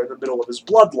of war, in the middle of his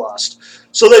bloodlust.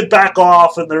 So they back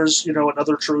off, and there's,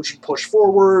 another Trojan push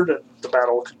forward, and the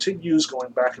battle continues, going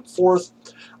back and forth.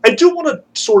 I do want to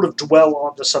sort of dwell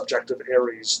on the subject of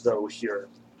Ares, though, here.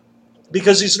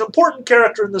 Because he's an important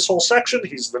character in this whole section.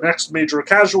 He's the next major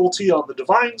casualty on the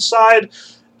divine side,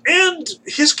 and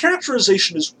his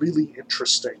characterization is really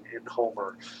interesting in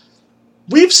Homer.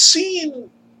 We've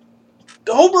seen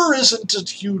Homer isn't a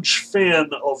huge fan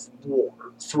of war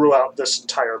throughout this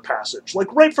entire passage.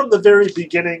 Like, right from the very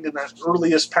beginning in that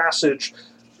earliest passage,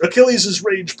 Achilles'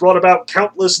 rage brought about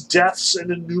countless deaths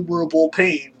and innumerable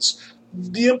pains.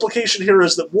 The implication here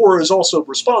is that war is also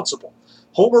responsible.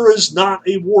 Homer is not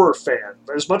a war fan.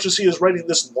 As much as he is writing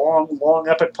this long, long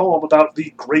epic poem about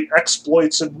the great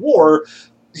exploits in war,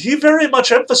 he very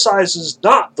much emphasizes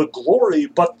not the glory,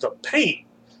 but the pain.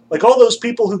 Like, all those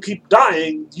people who keep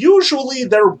dying, usually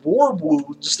their war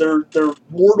wounds, their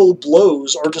mortal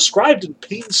blows, are described in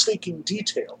painstaking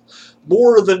detail.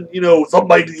 More than, the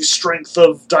mighty strength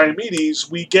of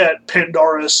Diomedes, we get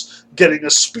Pandarus getting a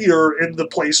spear in the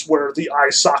place where the eye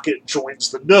socket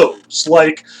joins the nose.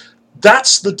 Like,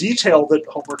 that's the detail that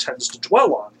Homer tends to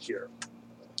dwell on here.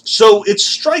 So it's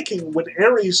striking when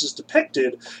Ares is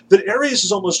depicted that Ares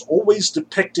is almost always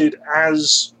depicted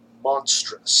as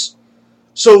monstrous.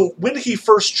 So when he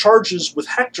first charges with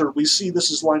Hector, we see,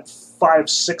 this is line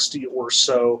 560 or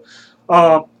so,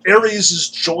 Ares is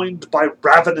joined by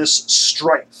ravenous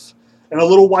strife. And a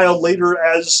little while later,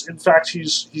 as in fact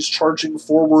he's charging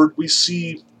forward, we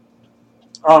see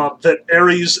that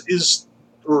Ares is,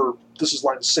 or this is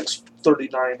line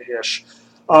 639-ish,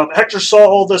 Hector saw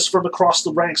all this from across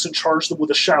the ranks and charged them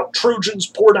with a shout. Trojans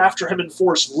poured after him in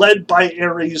force, led by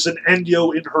Ares and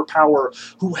Enyo in her power,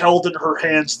 who held in her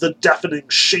hands the deafening,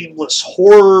 shameless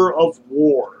horror of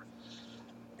war.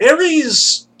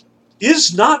 Ares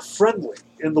is not friendly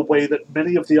in the way that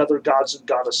many of the other gods and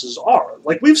goddesses are.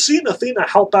 Like, we've seen Athena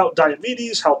help out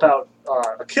Diomedes, help out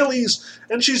Achilles,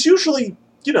 and she's usually,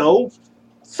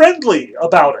 friendly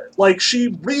about it. Like, she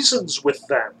reasons with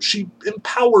them, she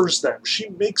empowers them, she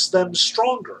makes them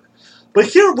stronger. But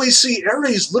here we see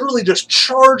Ares literally just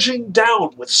charging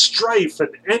down with strife and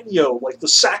Enyo, like the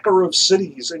sacker of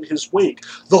cities in his wake,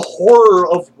 the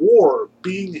horror of war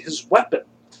being his weapon.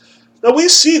 Now we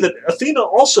see that Athena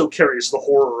also carries the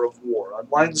horror of war. On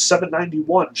line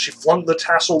 791, she flung the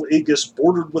tasseled aegis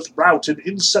bordered with rout and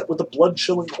inset with the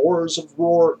blood-chilling horrors of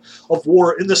war,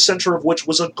 in the center of which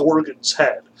was a Gorgon's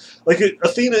head. Like,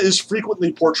 Athena is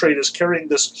frequently portrayed as carrying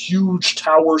this huge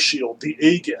tower shield, the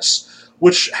aegis,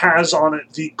 which has on it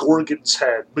the Gorgon's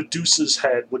head, Medusa's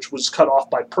head, which was cut off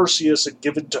by Perseus and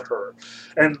given to her.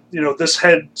 And, this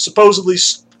head supposedly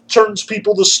turns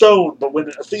people to stone, but when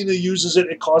Athena uses it,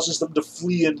 it causes them to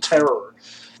flee in terror.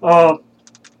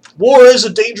 War is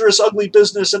a dangerous, ugly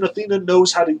business, and Athena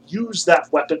knows how to use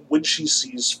that weapon when she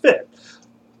sees fit.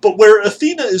 But where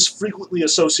Athena is frequently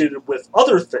associated with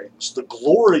other things, the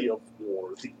glory of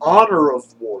war, the honor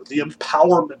of war, the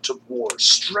empowerment of war,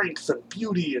 strength and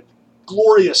beauty and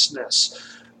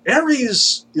gloriousness,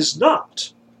 Ares is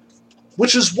not.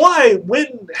 Which is why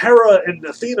when Hera and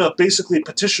Athena basically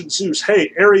petition Zeus,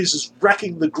 hey, Ares is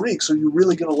wrecking the Greeks, are you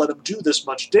really going to let him do this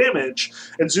much damage?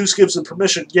 And Zeus gives them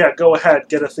permission, yeah, go ahead,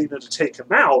 get Athena to take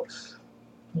him out.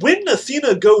 When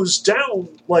Athena goes down,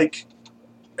 like,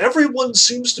 everyone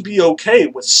seems to be okay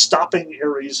with stopping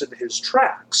Ares in his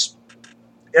tracks.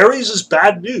 Ares is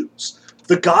bad news.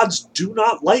 The gods do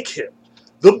not like him.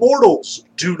 The mortals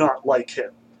do not like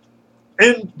him.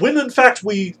 And when, in fact,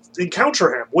 we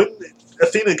encounter him, when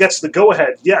Athena gets the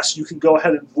go-ahead, yes, you can go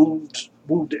ahead and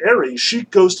wound Ares, she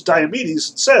goes to Diomedes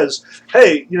and says,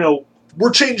 hey,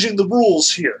 we're changing the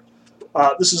rules here.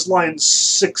 This is line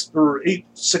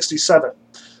 867.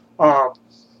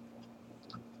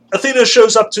 Athena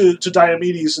shows up to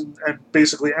Diomedes and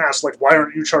basically asks, like, why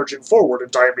aren't you charging forward? And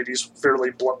Diomedes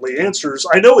fairly bluntly answers,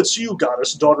 I know it's you,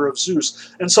 goddess, daughter of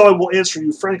Zeus, and so I will answer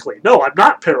you frankly. No, I'm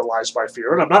not paralyzed by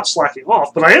fear, and I'm not slacking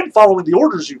off, but I am following the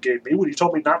orders you gave me when you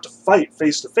told me not to fight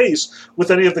face-to-face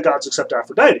with any of the gods except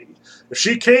Aphrodite. If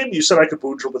she came, you said I could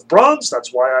wound her with bronze,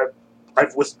 that's why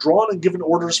I've withdrawn and given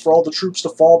orders for all the troops to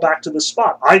fall back to this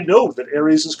spot. I know that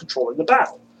Ares is controlling the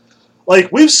battle.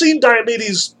 Like, we've seen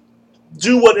Diomedes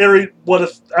do what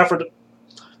Aphrodite...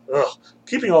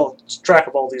 Keeping all track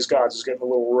of all these gods is getting a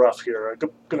little rough here. I'm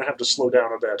going to have to slow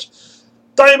down a bit.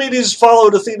 Diomedes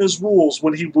followed Athena's rules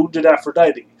when he wounded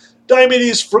Aphrodite.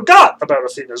 Diomedes forgot about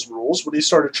Athena's rules when he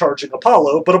started charging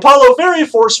Apollo, but Apollo very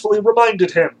forcefully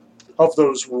reminded him of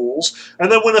those rules.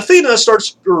 And then when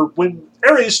when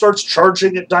Ares starts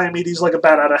charging at Diomedes like a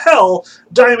bat out of hell,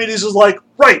 Diomedes is like,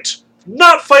 right,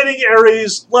 not fighting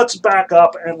Ares, let's back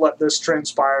up and let this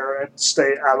transpire and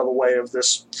stay out of the way of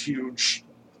this huge,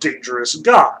 dangerous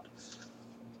god.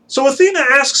 So Athena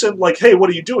asks him, like, hey,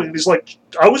 what are you doing? And he's like,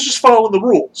 I was just following the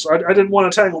rules. I didn't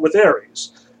want to tangle with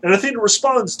Ares. And Athena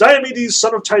responds, Diomedes,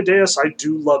 son of Tydeus, I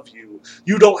do love you.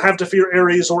 You don't have to fear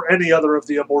Ares or any other of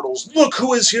the immortals. Look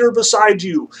who is here beside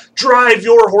you. Drive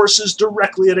your horses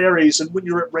directly at Ares, and when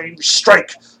you're at range,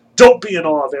 strike. Don't be in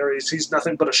awe of Ares. He's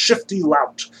nothing but a shifty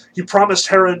lout. He promised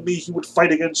Hera and me he would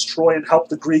fight against Troy and help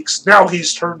the Greeks. Now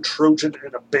he's turned Trojan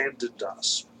and abandoned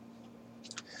us.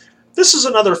 This is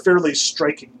another fairly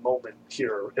striking moment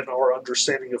here in our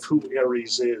understanding of who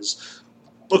Ares is.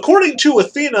 According to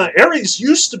Athena, Ares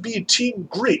used to be Team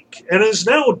Greek and is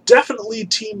now definitely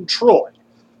Team Troy,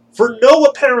 for no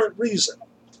apparent reason.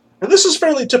 And this is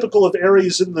fairly typical of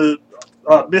Ares in the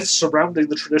myths surrounding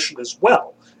the tradition as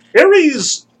well.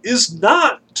 Ares is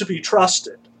not to be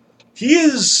trusted. He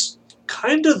is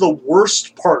kind of the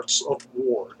worst parts of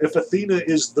war, if Athena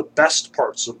is the best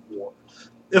parts of war.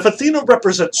 If Athena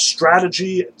represents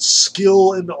strategy and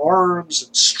skill in arms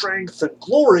and strength and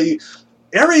glory,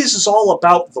 Ares is all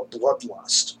about the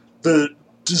bloodlust, the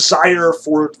desire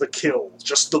for the kill,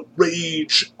 just the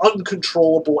rage,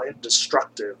 uncontrollable and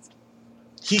destructive.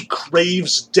 He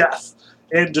craves death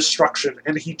and destruction,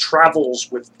 and he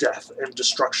travels with death and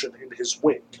destruction in his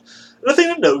wake. And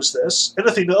Athena knows this, and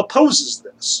Athena opposes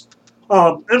this.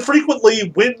 And frequently,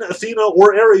 when Athena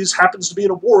or Ares happens to be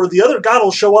in a war, the other god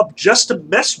will show up just to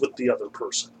mess with the other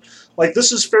person. Like,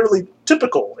 this is fairly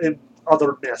typical in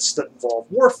other myths that involve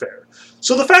warfare.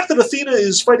 So the fact that Athena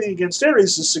is fighting against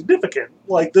Ares is significant.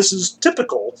 Like, this is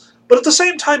typical. But at the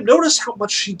same time, notice how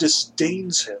much she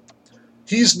disdains him.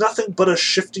 He's nothing but a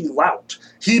shifty lout.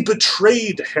 He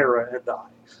betrayed Hera and I.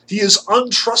 He is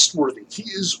untrustworthy. He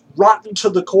is rotten to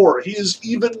the core. He is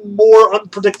even more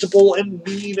unpredictable and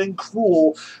mean and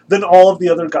cruel than all of the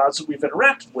other gods that we've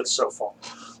interacted with so far.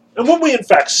 And when we in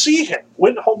fact see him,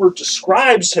 when Homer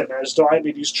describes him as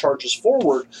Diomedes charges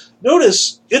forward,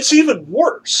 notice it's even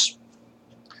worse.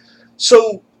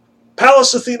 So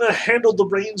Pallas Athena handled the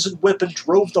reins and whip and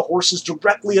drove the horses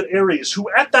directly at Ares,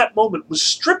 who at that moment was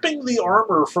stripping the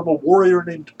armor from a warrior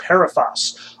named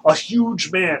Periphas, a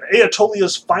huge man,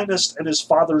 Aetolia's finest and his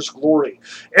father's glory.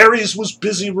 Ares was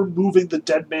busy removing the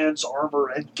dead man's armor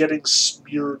and getting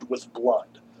smeared with blood.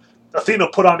 Athena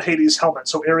put on Hades' helmet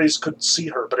so Ares couldn't see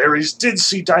her, but Ares did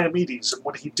see Diomedes, and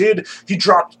when he did, he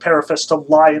dropped Periphas to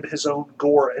lie in his own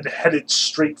gore and headed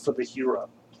straight for the hero.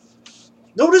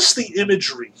 Notice the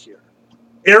imagery here.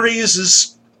 Ares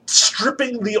is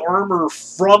stripping the armor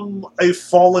from a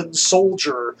fallen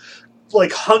soldier,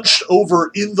 like hunched over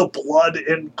in the blood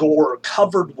and gore,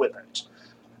 covered with it.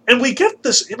 And we get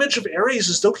this image of Ares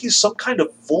as though he's some kind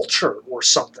of vulture or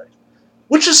something,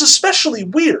 which is especially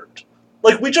weird.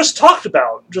 Like we just talked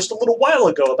about just a little while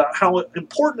ago about how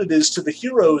important it is to the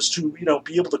heroes to,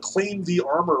 be able to claim the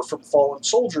armor from fallen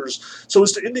soldiers so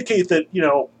as to indicate that,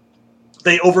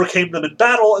 they overcame them in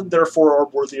battle and therefore are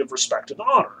worthy of respect and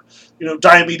honor.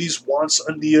 Diomedes wants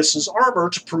Aeneas' armor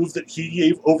to prove that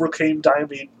he overcame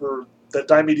Diomedes, or that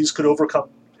Diomedes could overcome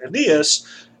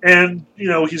Aeneas, and,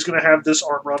 he's going to have this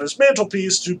armor on his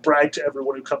mantelpiece to brag to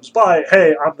everyone who comes by,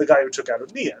 hey, I'm the guy who took out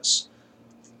Aeneas.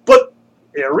 But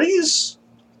Ares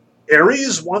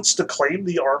wants to claim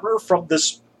the armor from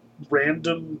this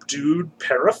random dude,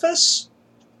 Periphas?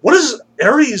 What does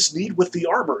Ares need with the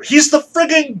armor? He's the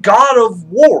frigging god of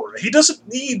war. He doesn't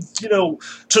need, to,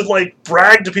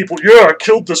 brag to people, yeah, I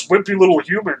killed this wimpy little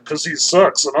human because he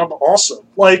sucks and I'm awesome.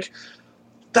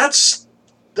 That's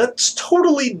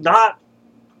totally not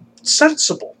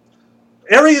sensible.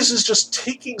 Ares is just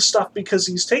taking stuff because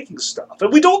he's taking stuff.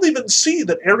 And we don't even see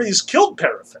that Ares killed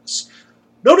Periphas.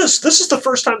 Notice, this is the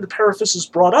first time that Periphas is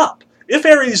brought up. If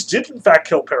Ares did in fact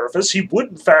kill Periphas, he would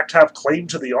in fact have claim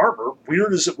to the armor,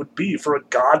 weird as it would be for a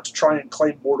god to try and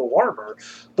claim mortal armor,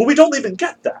 but we don't even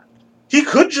get that. He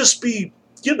could just be,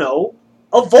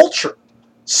 a vulture,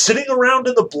 sitting around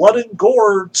in the blood and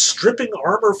gore, stripping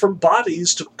armor from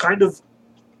bodies to kind of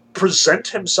present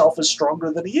himself as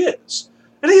stronger than he is.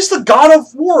 And he's the god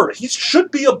of war. He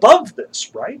should be above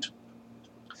this, right?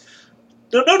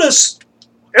 Now notice,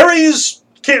 Ares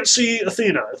can't see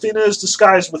Athena. Athena is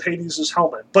disguised with Hades'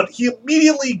 helmet. But he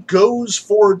immediately goes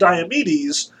for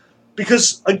Diomedes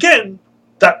because, again,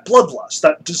 that bloodlust,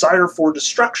 that desire for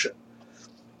destruction.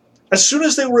 As soon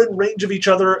as they were in range of each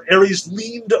other, Ares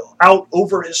leaned out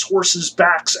over his horses'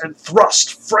 backs and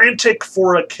thrust, frantic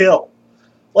for a kill.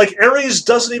 Ares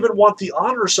doesn't even want the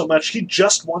honor so much, he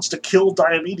just wants to kill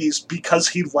Diomedes because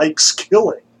he likes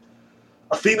killing.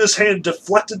 Athena's hand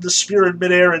deflected the spear in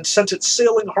midair and sent it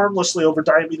sailing harmlessly over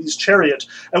Diomedes' chariot,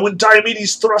 and when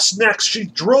Diomedes thrust next, she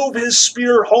drove his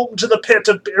spear home to the pit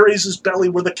of Ares' belly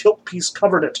where the kilt piece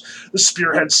covered it. The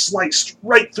spearhead sliced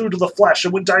right through to the flesh,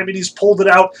 and when Diomedes pulled it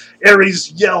out,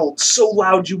 Ares yelled so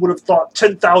loud you would have thought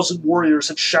 10,000 warriors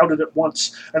had shouted at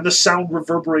once, and the sound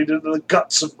reverberated in the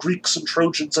guts of Greeks and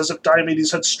Trojans as if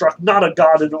Diomedes had struck not a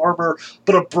god in armor,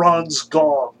 but a bronze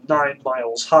gong 9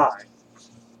 miles high.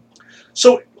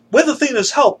 So With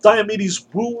Athena's help, Diomedes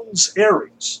wounds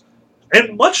Ares.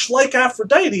 And much like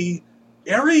Aphrodite,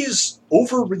 Ares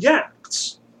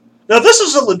overreacts. Now, this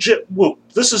is a legit wound.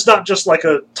 This is not just like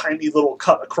a tiny little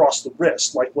cut across the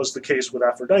wrist, like was the case with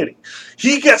Aphrodite.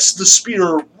 He gets the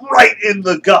spear right in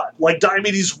the gut. Like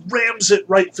Diomedes rams it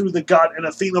right through the gut, and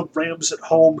Athena rams it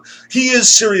home. He is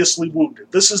seriously wounded.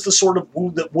 This is the sort of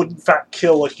wound that would, in fact,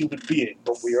 kill a human being.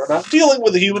 But we are not dealing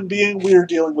with a human being, we are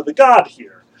dealing with a god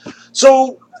here.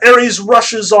 So Ares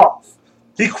rushes off.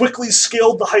 He quickly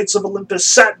scaled the heights of Olympus,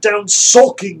 sat down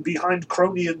sulking behind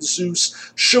Cronian Zeus,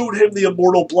 showed him the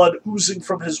immortal blood oozing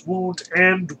from his wound,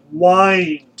 and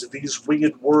whined these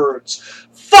winged words.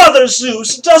 "Father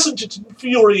Zeus, doesn't it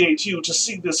infuriate you to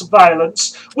see this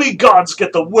violence? We gods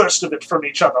get the worst of it from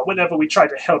each other whenever we try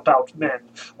to help out men.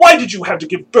 Why did you have to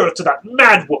give birth to that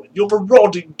madwoman, your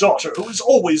marauding daughter, who is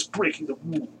always breaking the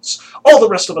rules? All the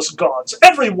rest of us gods,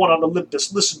 everyone on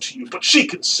Olympus, listen to you, but she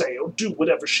can say or do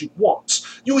whatever she wants.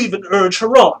 You even urge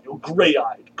her on, your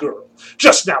grey-eyed girl.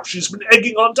 Just now she's been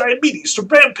egging on Diomedes to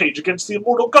rampage against the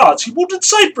immortal gods. He wounded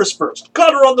Cypris first,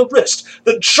 got her on the wrist,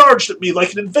 then charged at me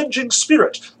like an avenging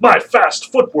spirit. My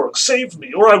fast footwork saved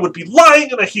me, or I would be lying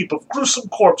in a heap of gruesome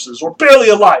corpses, or barely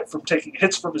alive from taking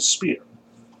hits from his spear."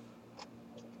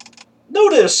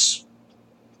 Notice,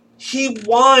 he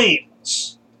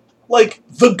whines. Like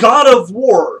the god of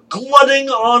war, glutting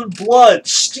on blood,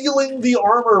 stealing the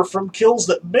armor from kills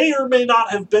that may or may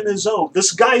not have been his own.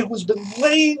 This guy who's been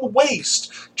laying waste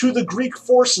to the Greek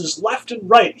forces left and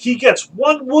right. He gets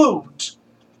one wound,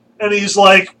 and he's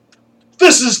like,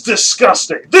 "This is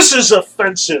disgusting. This is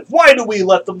offensive. Why do we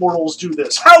let the mortals do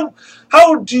this?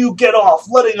 How do you get off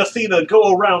letting Athena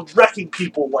go around wrecking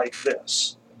people like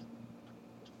this?"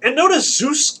 And notice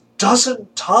Zeus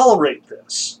doesn't tolerate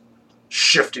this.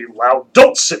 "Shifty lout,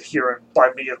 don't sit here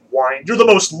by me and whine. You're the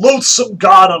most loathsome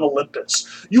god on Olympus.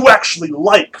 You actually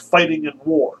like fighting in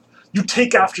war. You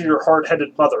take after your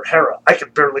hard-headed mother, Hera. I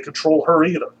can barely control her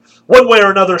either. One way or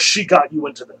another, she got you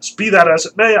into this. Be that as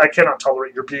it may, I cannot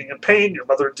tolerate your being in pain. Your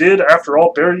mother did, after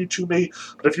all, bear you to me.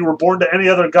 But if you were born to any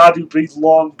other god, you'd be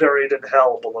long buried in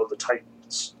hell below the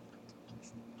Titans."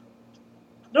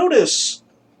 Notice,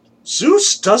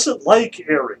 Zeus doesn't like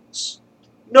Ares.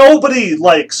 Nobody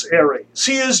likes Ares.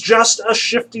 He is just a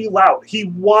shifty lout. He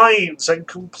whines and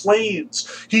complains.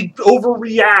 He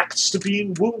overreacts to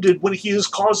being wounded when he is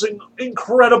causing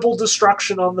incredible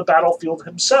destruction on the battlefield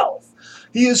himself.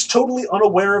 He is totally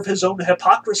unaware of his own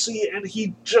hypocrisy, and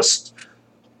he just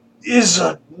is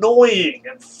annoying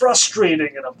and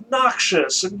frustrating and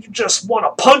obnoxious, and you just want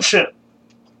to punch him.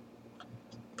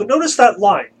 But notice that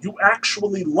line, "You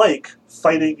actually like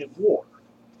fighting in war."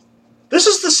 This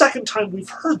is the second time we've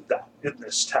heard that in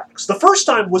this text. The first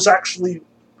time was actually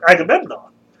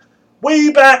Agamemnon.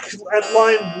 Way back at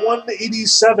line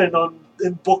 187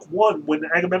 in Book 1, when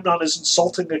Agamemnon is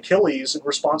insulting Achilles in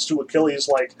response to Achilles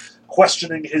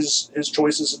questioning his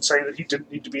choices and saying that he didn't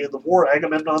need to be in the war,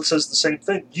 Agamemnon says the same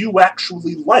thing. You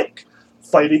actually like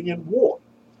fighting in war.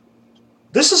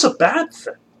 This is a bad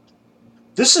thing.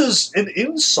 This is an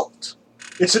insult.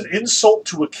 It's an insult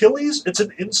to Achilles, it's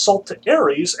an insult to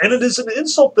Ares, and it is an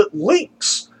insult that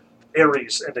links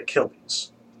Ares and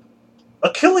Achilles.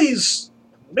 Achilles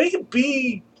may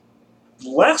be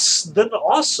less than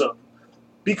awesome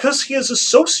because he is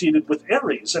associated with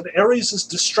Ares, and Ares'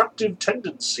 destructive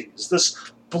tendencies, this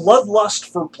bloodlust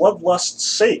for bloodlust's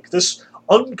sake, this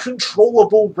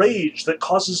uncontrollable rage that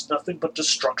causes nothing but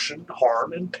destruction,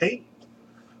 harm, and pain.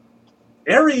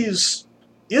 Ares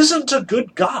isn't a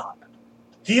good god.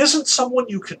 He isn't someone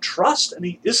you can trust, and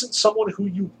he isn't someone who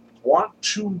you want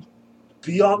to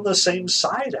be on the same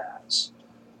side as.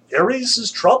 Ares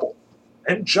is trouble,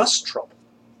 and just trouble.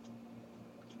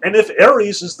 And if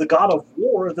Ares is the god of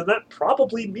war, then that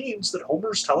probably means that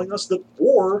Homer's telling us that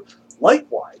war,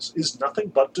 likewise, is nothing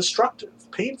but destructive,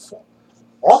 painful,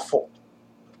 awful,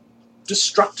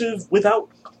 destructive without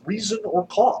reason or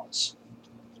cause.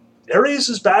 Ares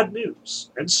is bad news,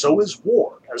 and so is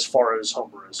war, as far as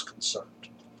Homer is concerned.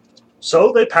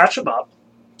 So they patch him up.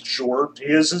 Sure, he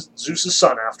is Zeus'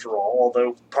 son after all,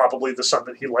 although probably the son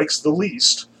that he likes the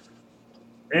least.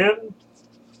 And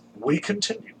we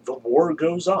continue. The war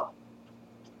goes on.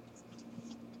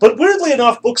 But weirdly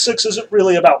enough, Book 6 isn't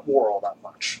really about war all that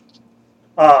much.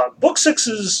 Book 6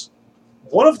 is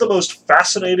one of the most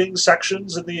fascinating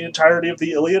sections in the entirety of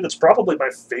the Iliad. It's probably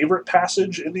my favorite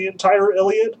passage in the entire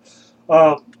Iliad.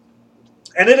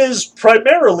 And it is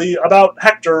primarily about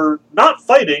Hector not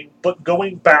fighting, but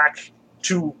going back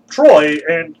to Troy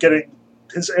and getting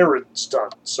his errands done,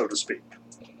 so to speak.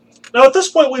 Now, at this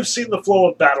point, we've seen the flow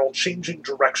of battle changing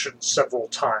direction several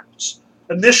times.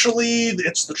 Initially,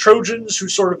 it's the Trojans who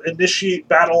sort of initiate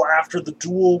battle after the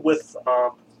duel with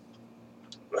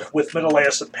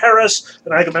Menelaus and Paris,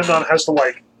 and Agamemnon has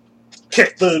to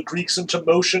kick the Greeks into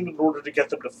motion in order to get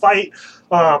them to fight.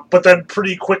 But then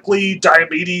pretty quickly,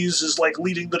 Diomedes is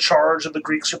leading the charge, and the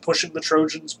Greeks are pushing the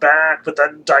Trojans back. But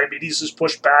then Diomedes is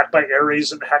pushed back by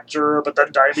Ares and Hector. But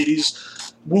then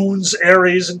Diomedes wounds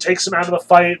Ares and takes him out of the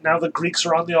fight. Now the Greeks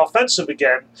are on the offensive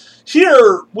again.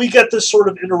 Here we get this sort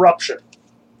of interruption.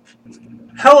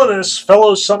 Helenus,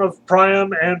 fellow son of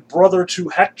Priam and brother to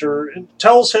Hector,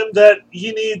 tells him that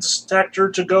he needs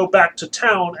Hector to go back to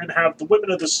town and have the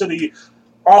women of the city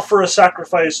offer a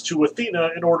sacrifice to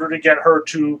Athena in order to get her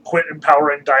to quit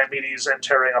empowering Diomedes and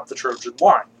tearing up the Trojan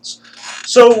lines.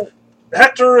 So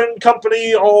Hector and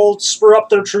company all spur up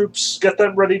their troops, get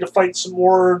them ready to fight some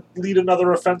more, lead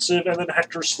another offensive, and then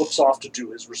Hector slips off to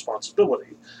do his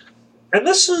responsibility. And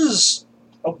this is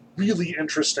a really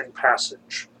interesting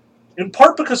passage. In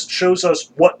part because it shows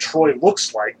us what Troy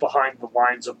looks like behind the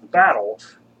lines of the battle,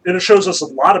 and it shows us a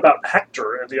lot about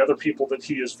Hector and the other people that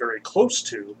he is very close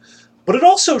to, but it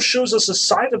also shows us a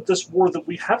side of this war that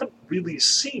we haven't really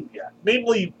seen yet,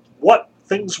 namely what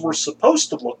things were supposed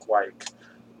to look like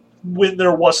when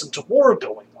there wasn't a war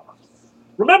going on.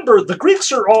 Remember, the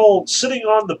Greeks are all sitting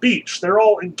on the beach, they're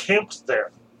all encamped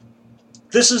there.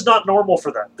 This is not normal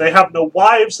for them. They have no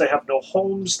wives, they have no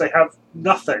homes, they have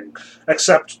nothing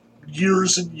except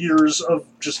years and years of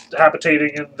just habitating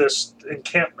in this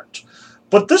encampment.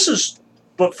 But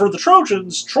for the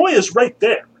Trojans, Troy is right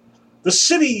there. The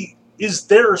city is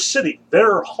their city,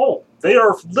 their home. They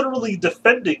are literally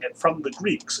defending it from the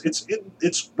Greeks.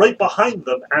 It's right behind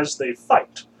them as they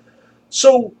fight.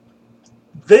 So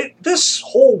this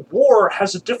whole war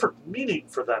has a different meaning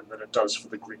for them than it does for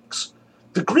the Greeks.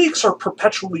 The Greeks are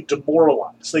perpetually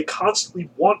demoralized. They constantly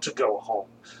want to go home.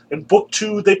 In Book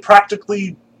 2, they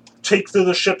practically take to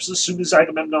the ships as soon as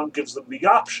Agamemnon gives them the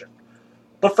option.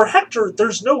 But for Hector,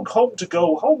 there's no home to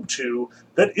go home to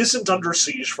that isn't under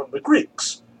siege from the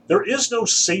Greeks. There is no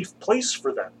safe place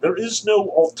for them. There is no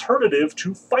alternative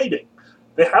to fighting.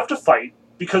 They have to fight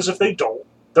because if they don't,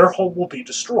 their home will be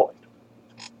destroyed.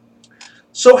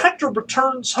 So Hector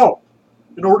returns home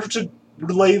in order to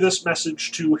relay this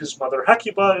message to his mother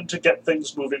Hecuba and to get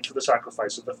things moving for the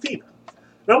sacrifice of Athena.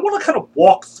 Now, I want to kind of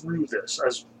walk through this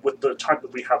as with the time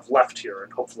that we have left here,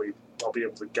 and hopefully I'll be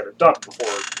able to get it done before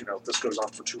this goes on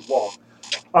for too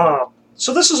long.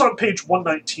 So this is on page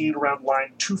 119, around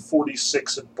line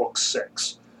 246 in Book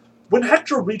 6. When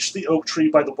Hector reached the oak tree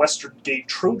by the western gate,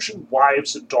 Trojan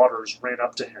wives and daughters ran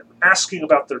up to him, asking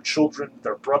about their children,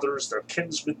 their brothers, their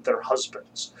kinsmen, their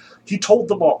husbands. He told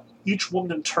them all, each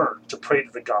woman in turn, to pray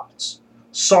to the gods.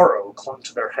 Sorrow clung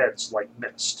to their heads like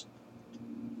mist.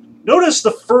 Notice the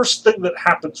first thing that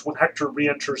happens when Hector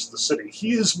re-enters the city.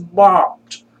 He is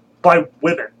mobbed by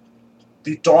women.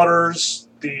 The daughters,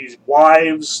 the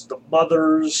wives, the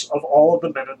mothers of all of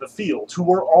the men in the field,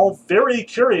 who are all very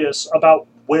curious about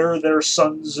where their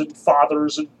sons and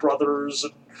fathers and brothers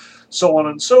and so on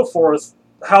and so forth,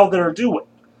 how they're doing.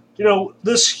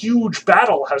 This huge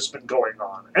battle has been going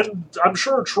on, and I'm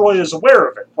sure Troy is aware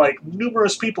of it.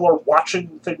 Numerous people are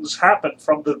watching things happen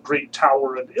from the great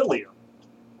tower in Ilium.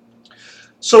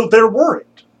 So they're worried.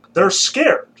 They're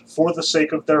scared for the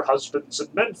sake of their husbands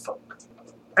and menfolk.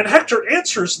 And Hector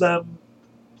answers them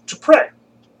to pray.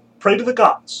 Pray to the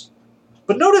gods.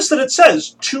 But notice that it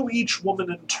says, to each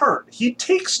woman in turn. He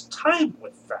takes time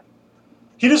with them.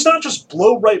 He does not just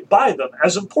blow right by them.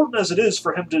 As important as it is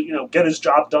for him to, get his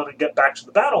job done and get back to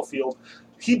the battlefield,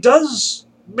 he does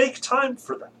make time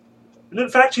for them. And in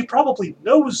fact, he probably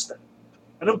knows them.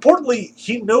 And importantly,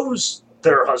 he knows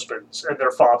their husbands and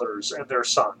their fathers and their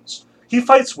sons. He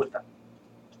fights with them.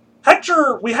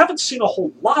 Hector, we haven't seen a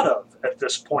whole lot of at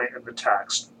this point in the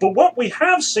text, but what we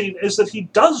have seen is that he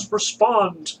does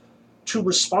respond to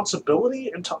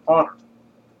responsibility and to honor.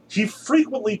 He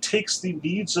frequently takes the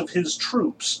needs of his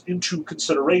troops into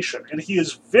consideration, and he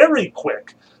is very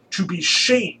quick to be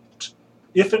shamed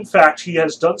if in fact he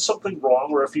has done something wrong,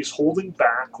 or if he's holding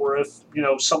back, or if,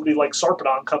 somebody like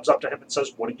Sarpedon comes up to him and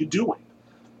says, "What are you doing?"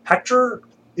 Hector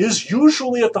is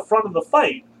usually at the front of the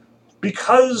fight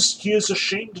because he is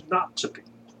ashamed not to be.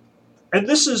 And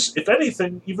this is, if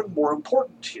anything, even more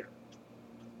important here,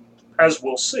 as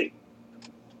we'll see.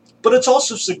 But it's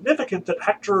also significant that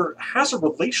Hector has a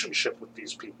relationship with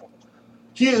these people.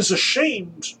 He is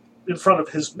ashamed in front of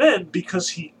his men because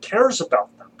he cares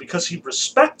about them, because he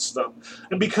respects them,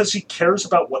 and because he cares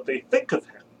about what they think of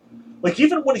him.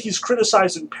 Even when he's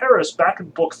criticizing Paris back in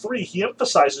Book 3, he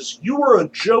emphasizes, you are a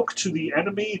joke to the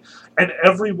enemy, and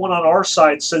everyone on our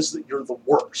side says that you're the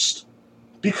worst.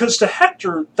 Because to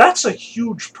Hector, that's a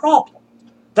huge problem.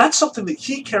 That's something that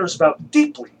he cares about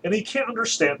deeply, and he can't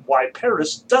understand why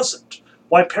Paris doesn't.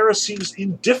 Why Paris seems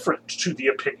indifferent to the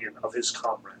opinion of his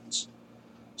comrades.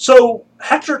 So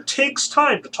Hector takes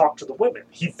time to talk to the women.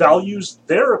 He values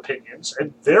their opinions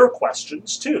and their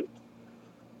questions too.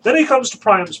 Then he comes to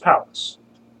Priam's palace,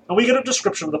 and we get a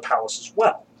description of the palace as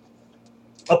well.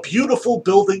 A beautiful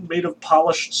building made of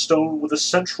polished stone with a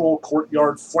central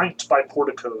courtyard flanked by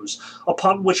porticos,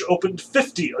 upon which opened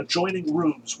 50 adjoining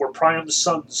rooms where Priam's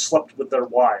sons slept with their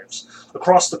wives.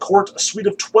 Across the court, a suite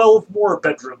of 12 more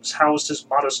bedrooms housed his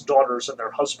modest daughters and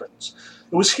their husbands.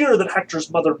 It was here that Hector's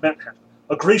mother met him,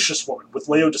 a gracious woman with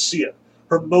Laodicea,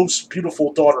 her most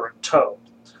beautiful daughter in tow.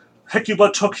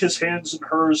 Hecuba took his hands in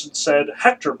hers and said,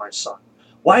 "Hector, my son,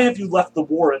 why have you left the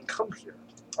war and come here?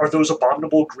 Are those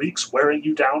abominable Greeks wearing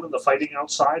you down in the fighting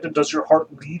outside, and does your heart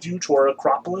lead you to our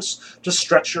Acropolis to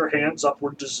stretch your hands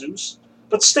upward to Zeus?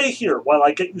 But stay here while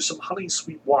I get you some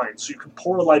honey-sweet wine, so you can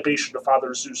pour a libation to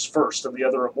Father Zeus first and the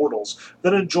other immortals,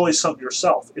 then enjoy some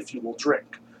yourself, if you will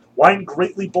drink. Wine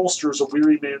greatly bolsters a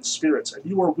weary man's spirits, and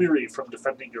you are weary from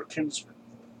defending your kinsmen."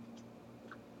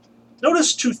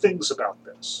 Notice two things about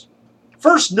this.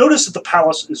 First, notice that the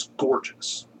palace is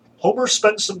gorgeous. Homer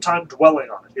spends some time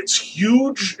dwelling on it. It's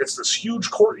huge. It's this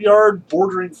huge courtyard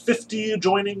bordering 50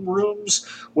 adjoining rooms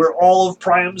where all of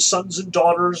Priam's sons and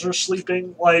daughters are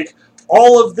sleeping.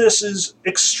 All of this is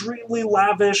extremely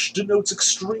lavish, denotes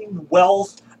extreme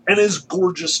wealth, and is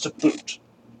gorgeous to boot.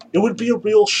 It would be a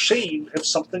real shame if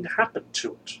something happened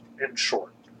to it, in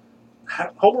short.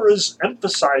 Homer is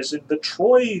emphasizing that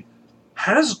Troy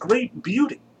has great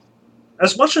beauty.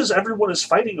 As much as everyone is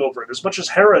fighting over it, as much as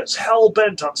Hera is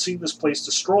hell-bent on seeing this place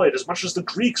destroyed, as much as the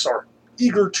Greeks are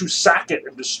eager to sack it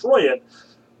and destroy it,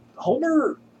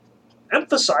 Homer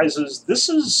emphasizes this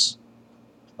is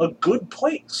a good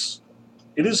place.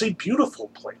 It is a beautiful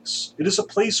place. It is a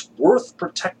place worth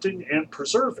protecting and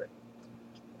preserving.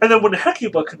 And then when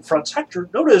Hecuba confronts Hector,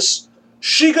 notice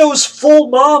she goes full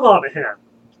mom on him.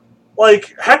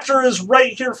 Hector is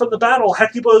right here from the battle.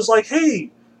 Hecuba is like, "Hey,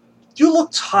 you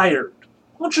look tired.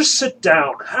 Why don't you sit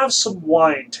down, have some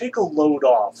wine, take a load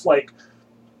off. Wine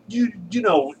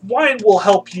will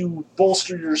help you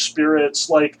bolster your spirits."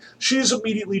 She's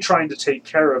immediately trying to take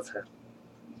care of him.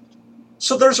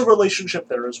 So there's a relationship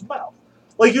there as well.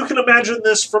 You can imagine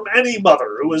this from any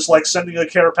mother who is sending a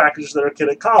care package to their kid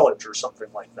at college or something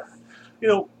like that.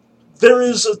 There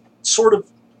is a sort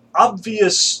of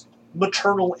obvious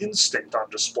maternal instinct on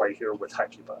display here with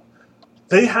Hecuba.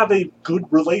 They have a good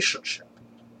relationship.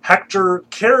 Hector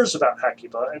cares about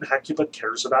Hecuba, and Hecuba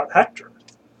cares about Hector.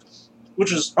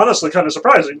 Which is honestly kind of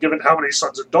surprising, given how many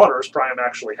sons and daughters Priam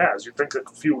actually has. You'd think a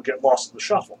few would get lost in the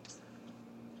shuffle.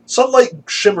 Sunlight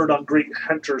shimmered on great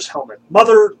Hector's helmet.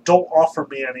 "Mother, don't offer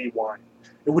me any wine.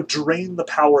 It would drain the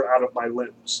power out of my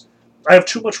limbs. I have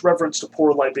too much reverence to pour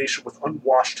a libation with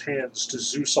unwashed hands to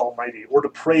Zeus Almighty, or to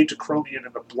pray to Cronion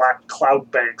in the black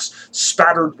cloud banks,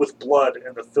 spattered with blood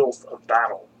and the filth of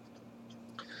battle."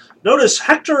 Notice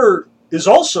Hector is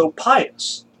also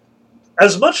pious.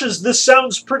 As much as this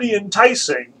sounds pretty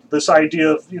enticing, this idea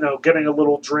of, getting a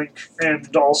little drink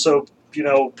and also,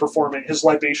 performing his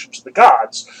libation to the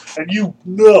gods, and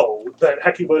that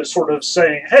Hecuba is sort of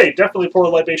saying, "Hey, definitely pour a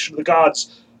libation to the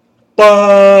gods,"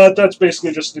 but that's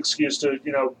basically just an excuse to,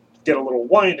 get a little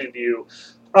wine into you.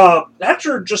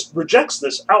 Hector just rejects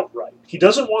this outright. He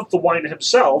doesn't want the wine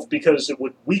himself because it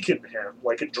would weaken him,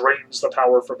 it drains the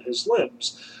power from his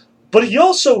limbs. But he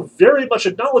also very much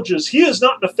acknowledges he is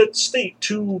not in a fit state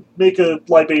to make a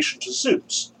libation to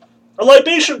Zeus. A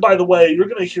libation, by the way, you're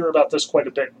going to hear about this quite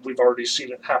a bit. We've already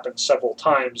seen it happen several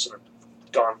times and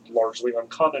gone largely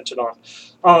uncommented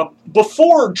on.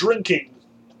 Before drinking,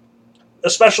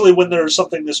 especially when there's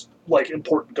something this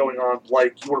important going on,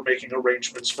 like you were making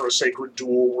arrangements for a sacred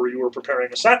duel or you were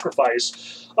preparing a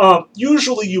sacrifice,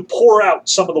 usually you pour out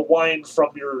some of the wine from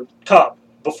your cup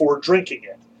before drinking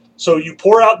it. So you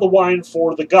pour out the wine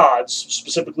for the gods,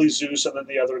 specifically Zeus and then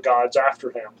the other gods after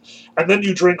him, and then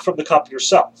you drink from the cup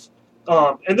yourself.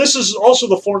 And this is also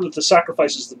the form that the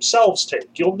sacrifices themselves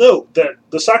take. You'll note that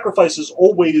the sacrifices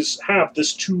always have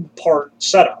this two-part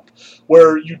setup,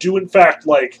 where you do in fact,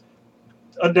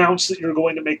 announce that you're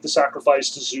going to make the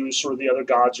sacrifice to Zeus or the other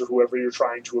gods or whoever you're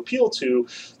trying to appeal to.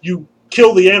 You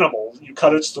kill the animal, you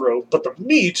cut its throat, but the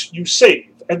meat you save,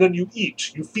 and then you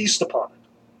eat, you feast upon it.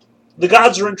 The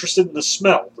gods are interested in the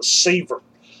smell, the savor.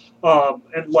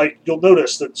 And you'll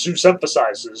notice that Zeus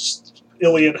emphasizes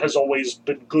Ilion has always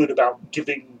been good about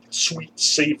giving sweet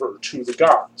savor to the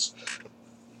gods.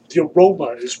 The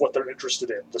aroma is what they're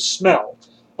interested in, the smell.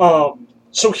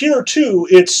 So here, too,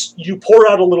 it's you pour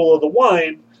out a little of the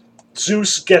wine,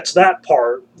 Zeus gets that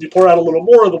part, you pour out a little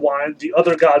more of the wine, the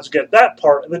other gods get that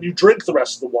part, and then you drink the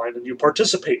rest of the wine and you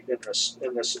participate in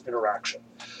this interaction.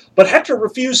 But Hector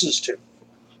refuses to,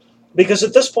 because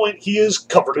at this point he is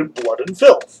covered in blood and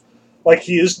filth. Like,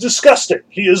 he is disgusting.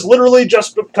 He has literally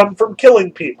just come from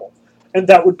killing people. And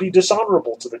that would be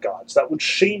dishonorable to the gods. That would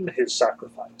shame his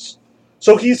sacrifice.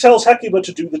 So he tells Hecuba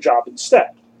to do the job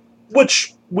instead.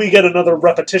 Which we get another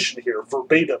repetition here,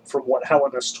 verbatim, from what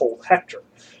Helenus told Hector.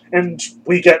 And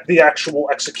we get the actual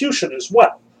execution as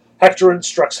well. Hector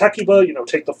instructs Hecuba,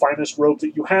 take the finest robe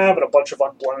that you have and a bunch of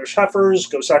unblemished heifers,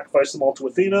 go sacrifice them all to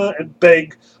Athena, and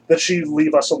beg that she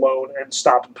leave us alone and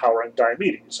stop empowering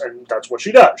Diomedes. And that's what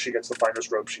she does. She gets the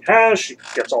finest robe she has, she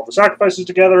gets all the sacrifices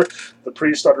together, the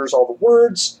priest utters all the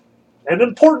words, and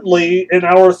importantly, in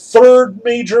our third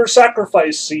major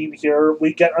sacrifice scene here,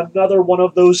 we get another one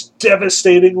of those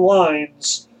devastating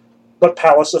lines, but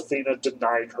Pallas Athena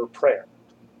denied her prayer.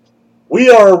 We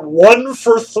are 1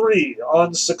 for 3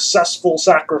 on successful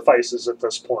sacrifices at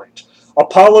this point.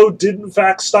 Apollo did in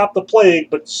fact stop the plague,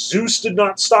 but Zeus did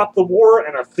not stop the war,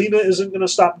 and Athena isn't going to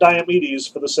stop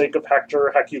Diomedes for the sake of Hector,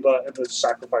 Hecuba, and the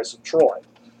sacrifice of Troy.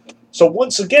 So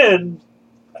once again,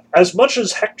 as much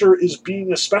as Hector is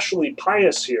being especially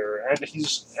pious here, and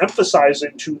he's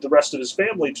emphasizing to the rest of his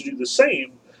family to do the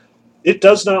same, it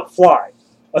does not fly.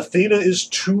 Athena is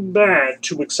too mad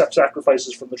to accept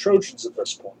sacrifices from the Trojans at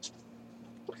this point.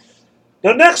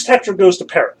 Now next, Hector goes to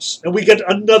Paris, and we get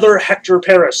another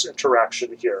Hector-Paris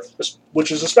interaction here,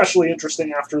 which is especially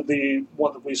interesting after the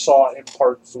one that we saw in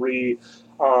Part 3,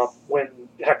 when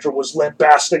Hector was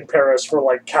lambasting Paris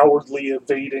for cowardly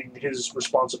evading his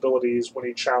responsibilities when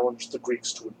he challenged the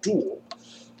Greeks to a duel.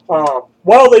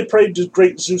 While they prayed to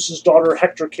great Zeus's daughter,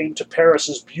 Hector came to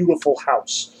Paris's beautiful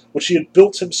house, which he had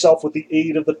built himself with the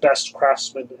aid of the best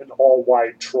craftsmen in all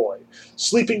wide Troy.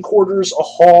 Sleeping quarters, a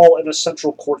hall, and a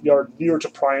central courtyard near to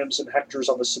Priam's and Hector's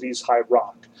on the city's high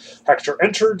rock. Hector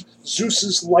entered,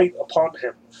 Zeus's light upon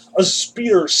him. A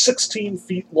spear 16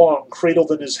 feet long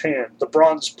cradled in his hand, the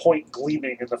bronze point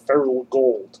gleaming in the ferrule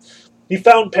gold. He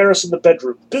found Paris in the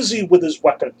bedroom, busy with his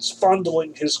weapons,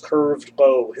 fondling his curved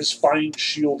bow, his fine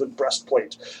shield and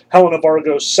breastplate. Helen of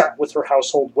Argos sat with her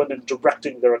household women,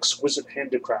 directing their exquisite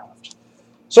handicraft.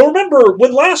 So remember,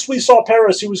 when last we saw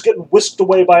Paris, he was getting whisked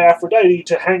away by Aphrodite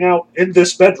to hang out in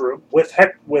this bedroom with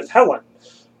Helen.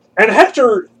 And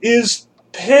Hector is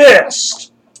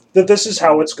pissed that this is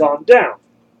how it's gone down.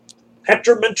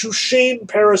 Hector meant to shame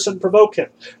Paris and provoke him.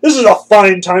 This is a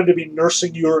fine time to be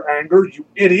nursing your anger, you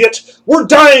idiot. We're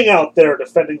dying out there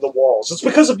defending the walls. It's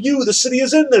because of you the city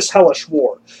is in this hellish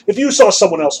war. If you saw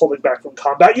someone else holding back from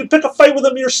combat, you'd pick a fight with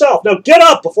them yourself. Now get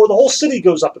up before the whole city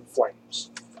goes up in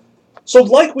flames. So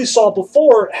like we saw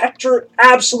before, Hector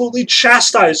absolutely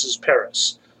chastises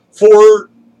Paris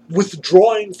for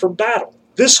withdrawing from battle.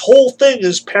 This whole thing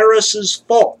is Paris's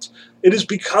fault. It is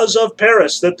because of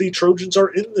Paris that the Trojans are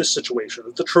in this situation,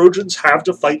 that the Trojans have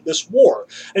to fight this war.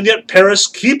 And yet Paris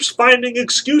keeps finding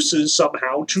excuses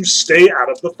somehow to stay out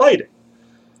of the fighting.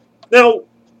 Now,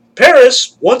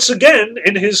 Paris, once again,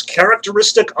 in his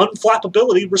characteristic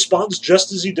unflappability, responds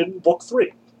just as he did in Book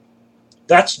 3.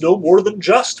 That's no more than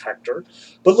just, Hector.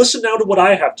 But listen now to what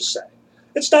I have to say.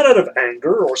 It's not out of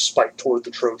anger or spite toward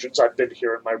the Trojans I've been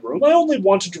here in my room. I only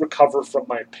wanted to recover from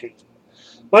my pain.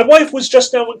 My wife was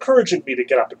just now encouraging me to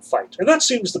get up and fight, and that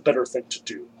seems the better thing to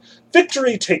do.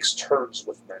 Victory takes turns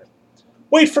with men.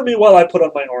 Wait for me while I put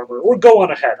on my armor, or go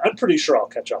on ahead. I'm pretty sure I'll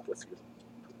catch up with you.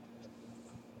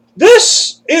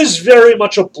 This is very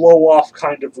much a blow-off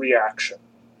kind of reaction.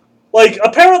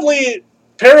 Apparently,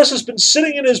 Paris has been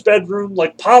sitting in his bedroom,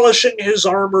 polishing his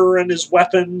armor and his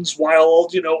weapons while,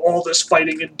 all this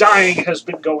fighting and dying has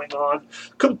been going on,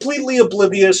 completely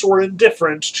oblivious or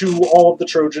indifferent to all of the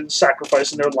Trojans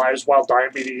sacrificing their lives while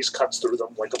Diomedes cuts through them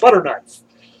like a butter knife.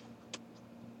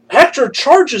 Hector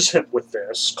charges him with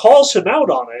this, calls him out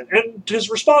on it, and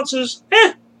his response is,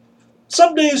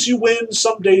 some days you win,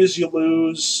 some days you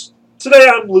lose. Today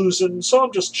I'm losing, so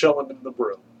I'm just chilling in the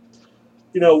room.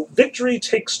 Victory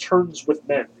takes turns with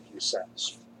men, he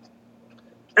says.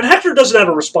 And Hector doesn't have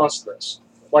a response to this.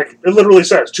 It literally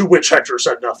says, to which Hector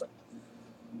said nothing.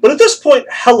 But at this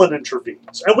point, Helen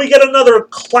intervenes, and we get another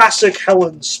classic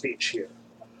Helen speech here.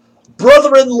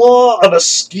 Brother-in-law of a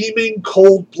scheming,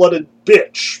 cold-blooded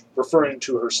bitch, referring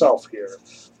to herself here.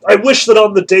 I wish that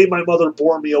on the day my mother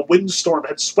bore me, a windstorm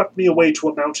had swept me away to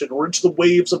a mountain, or into the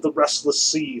waves of the restless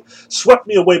sea, swept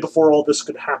me away before all this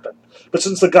could happen. But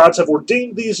since the gods have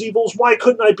ordained these evils, why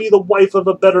couldn't I be the wife of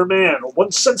a better man, or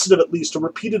one sensitive at least to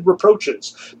repeated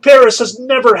reproaches? Paris has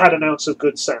never had an ounce of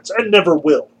good sense, and never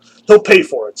will. He'll pay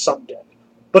for it some day.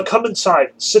 But come inside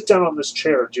and sit down on this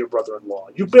chair, dear brother-in-law.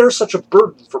 You bear such a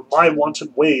burden for my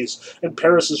wanton ways and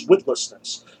Paris's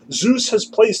witlessness. Zeus has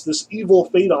placed this evil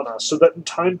fate on us so that in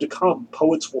time to come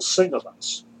poets will sing of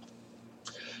us.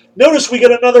 Notice we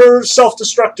get another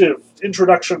self-destructive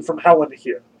introduction from Helen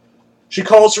here. She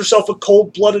calls herself a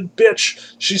cold-blooded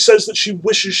bitch. She says that she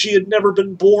wishes she had never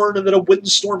been born and that a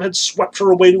windstorm had swept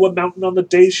her away to a mountain on the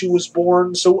day she was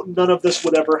born, so none of this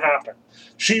would ever happen.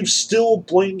 She still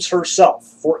blames herself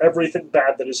for everything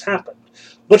bad that has happened.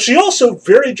 But she also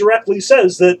very directly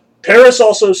says that Paris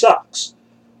also sucks.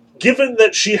 Given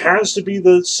that she has to be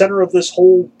the center of this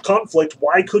whole conflict,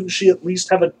 why couldn't she at least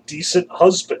have a decent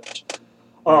husband?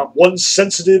 One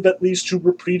sensitive at least to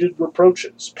repeated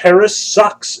reproaches. Paris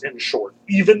sucks, in short.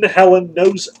 Even Helen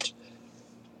knows it.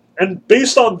 And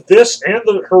based on this and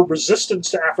her resistance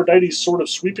to Aphrodite sort of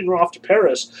sweeping her off to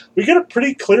Paris, we get a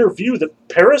pretty clear view that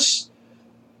Paris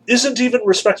isn't even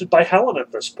respected by Helen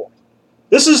at this point.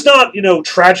 This is not,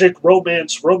 tragic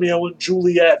romance, Romeo and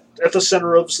Juliet at the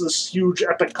center of this huge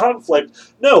epic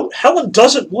conflict. No, Helen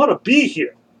doesn't want to be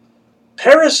here.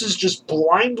 Paris is just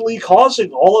blindly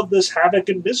causing all of this havoc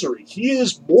and misery. He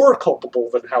is more culpable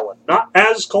than Helen, not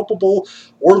as culpable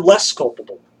or less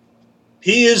culpable.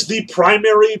 He is the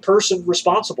primary person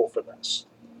responsible for this.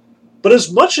 But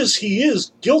as much as he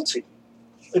is guilty,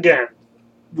 again,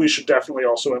 we should definitely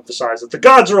also emphasize that the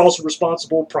gods are also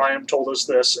responsible. Priam told us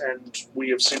this, and we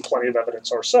have seen plenty of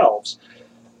evidence ourselves.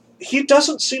 He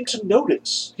doesn't seem to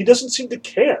notice. He doesn't seem to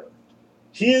care.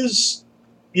 He is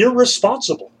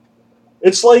irresponsible.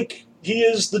 It's like he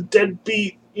is the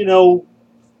deadbeat,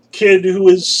 kid who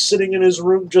is sitting in his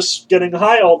room just getting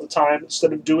high all the time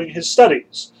instead of doing his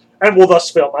studies, and will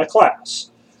thus fail my class.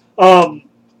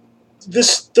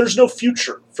 There's no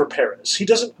future for Paris. He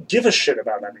doesn't give a shit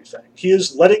about anything. He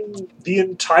is letting the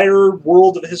entire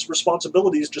world of his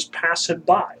responsibilities just pass him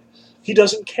by. He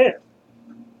doesn't care.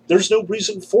 There's no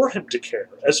reason for him to care,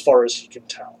 as far as he can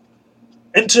tell.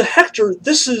 And to Hector,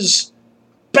 this is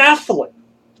baffling.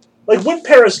 Like, when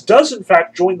Paris does, in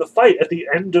fact, join the fight at the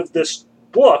end of this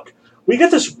book, we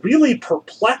get this really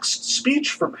perplexed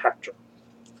speech from Hector.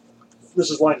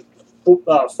 This is line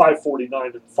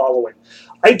 549 and following.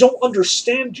 I don't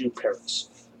understand you, Paris.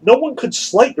 No one could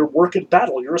slight your work in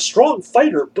battle. You're a strong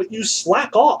fighter, but you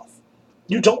slack off.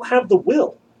 You don't have the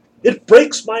will. It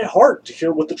breaks my heart to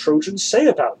hear what the Trojans say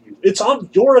about you. It's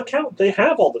on your account they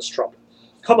have all this trouble.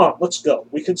 Come on, let's go.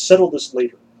 We can settle this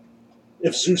later.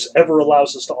 If Zeus ever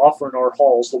allows us to offer in our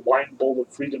halls the wine bowl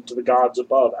of freedom to the gods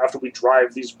above after we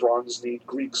drive these bronze-kneed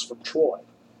Greeks from Troy.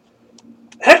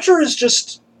 Hector is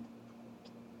just...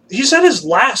 he's at his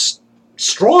last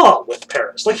straw with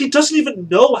Paris. Like, he doesn't even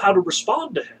know how to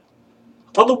respond to him.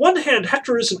 On the one hand,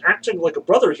 Hector isn't acting like a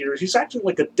brother here. He's acting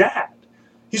like a dad.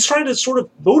 He's trying to sort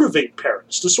of motivate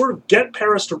Paris, to sort of get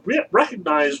Paris to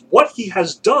recognize what he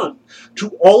has done to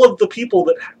all of the people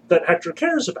that Hector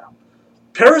cares about.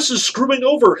 Paris is screwing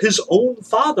over his own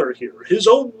father here, his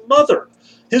own mother,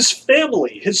 his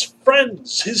family, his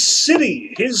friends, his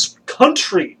city, his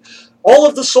country. All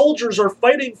of the soldiers are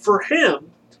fighting for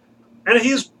him, and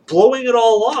he's blowing it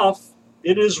all off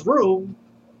in his room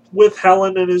with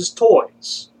Helen and his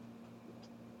toys.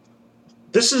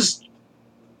 This is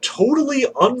totally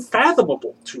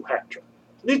unfathomable to Hector,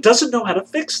 and he doesn't know how to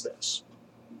fix this.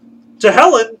 To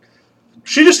Helen,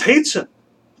 she just hates him,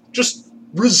 just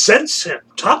resents him,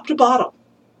 top to bottom.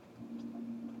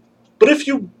 But if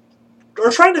you are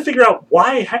trying to figure out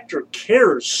why Hector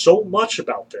cares so much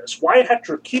about this, why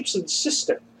Hector keeps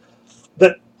insisting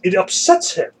that it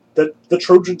upsets him that the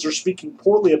Trojans are speaking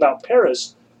poorly about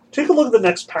Paris, take a look at the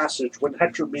next passage when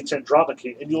Hector meets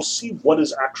Andromache, and you'll see what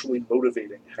is actually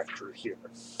motivating Hector here.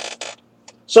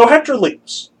 So Hector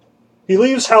leaves. He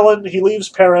leaves Helen, he leaves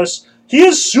Paris. He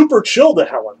is super chill to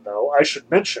Helen, though, I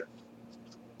should mention.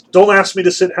 Don't ask me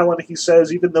to sit, Helen, he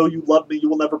says. Even though you love me, you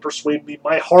will never persuade me.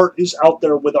 My heart is out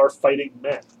there with our fighting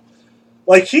men.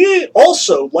 Like, he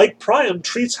also, like Priam,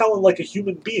 treats Helen like a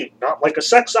human being. Not like a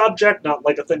sex object, not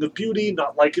like a thing of beauty,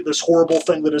 not like this horrible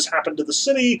thing that has happened to the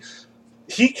city.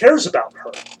 He cares about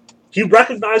her. He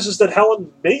recognizes that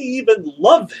Helen may even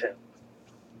love him.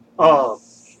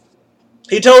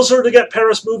 He tells her to get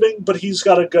Paris moving, but he's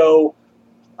got to go.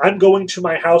 I'm going to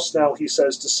my house now, he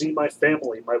says, to see my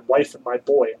family, my wife and my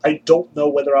boy. I don't know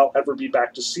whether I'll ever be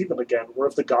back to see them again, or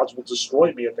if the gods will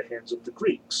destroy me at the hands of the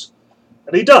Greeks.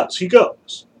 And he does. He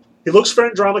goes. He looks for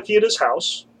Andromache at his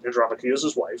house. Andromache is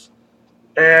his wife.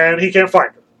 And he can't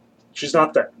find her. She's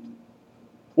not there.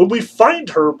 When we find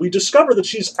her, we discover that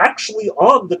she's actually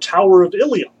on the Tower of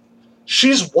Ilion.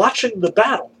 She's watching the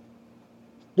battle.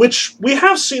 Which, we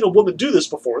have seen a woman do this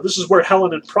before. This is where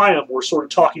Helen and Priam were sort of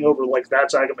talking over, like,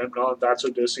 that's Agamemnon, that's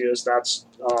Odysseus, that's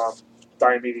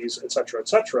Diomedes, etc.,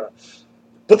 etc.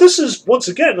 But this is, once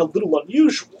again, a little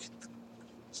unusual.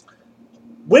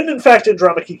 When, in fact,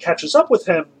 Andromache catches up with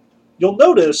him, you'll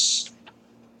notice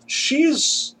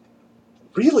she's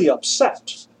really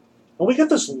upset. And we get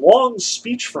this long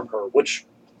speech from her, which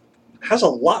has a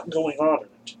lot going on in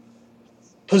it.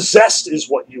 Possessed is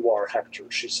what you are,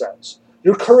 Hector, she says.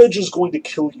 Your courage is going to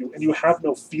kill you, and you have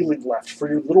no feeling left for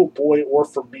your little boy or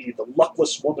for me, the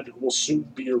luckless woman who will soon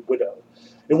be your widow.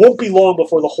 It won't be long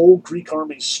before the whole Greek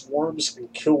army swarms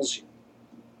and kills you.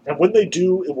 And when they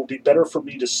do, it will be better for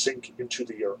me to sink into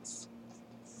the earth.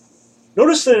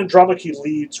 Notice that Andromache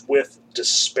leads with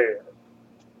despair.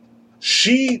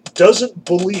 She doesn't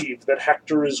believe that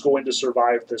Hector is going to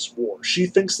survive this war. She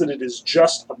thinks that it is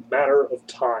just a matter of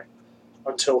time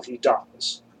until he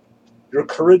dies. Your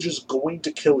courage is going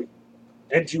to kill you,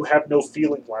 and you have no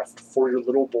feeling left for your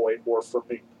little boy or for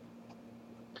me.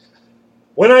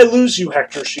 When I lose you,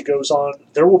 Hector, she goes on,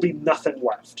 there will be nothing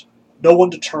left. No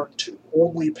one to turn to,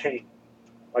 only pain.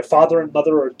 My father and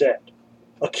mother are dead.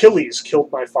 Achilles killed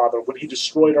my father when he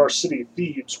destroyed our city,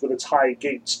 Thebes, with its high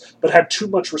gates, but had too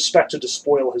much respect to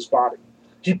despoil his body.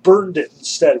 He burned it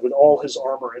instead with all his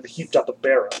armor and heaped up a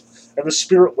barrow. And the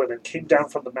spirit women came down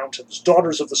from the mountains,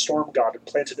 daughters of the storm god, and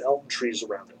planted elm trees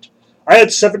around it. I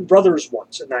had 7 brothers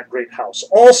once in that great house.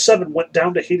 All 7 went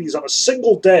down to Hades on a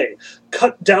single day,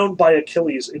 cut down by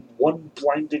Achilles in one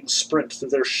blinding sprint through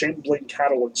their shambling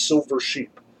cattle and silver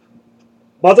sheep.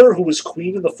 Mother, who was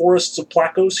queen in the forests of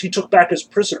Placos, he took back as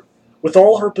prisoner, with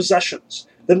all her possessions,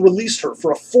 then released her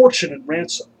for a fortune in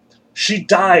ransom. She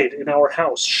died in our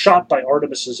house, shot by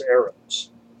Artemis's arrows.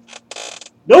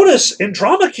 Notice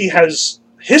Andromache has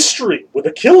history with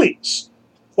Achilles.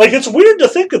 Like, it's weird to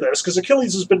think of this, because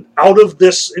Achilles has been out of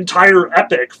this entire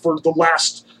epic for the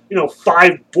last,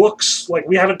 5 books. Like,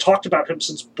 we haven't talked about him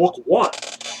since book 1.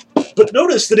 But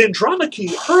notice that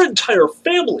Andromache, her entire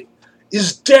family,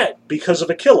 is dead because of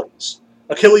Achilles.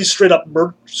 Achilles straight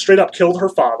up killed her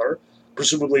father,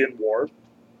 presumably in war,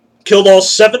 killed all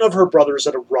 7 of her brothers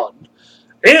at a run,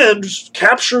 and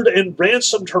captured and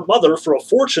ransomed her mother for a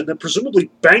fortune that presumably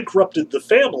bankrupted the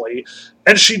family,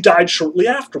 and she died shortly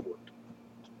afterward.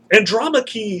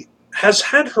 Andromache has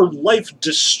had her life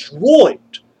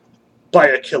destroyed by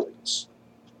Achilles.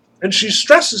 And she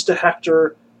stresses to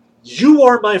Hector, you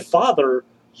are my father,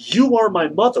 you are my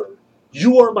mother,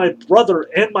 you are my brother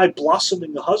and my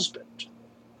blossoming husband.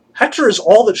 Hector is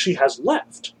all that she has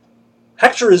left.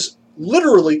 Hector is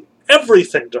literally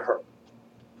everything to her.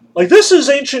 Like, this is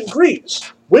ancient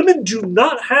Greece. Women do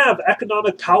not have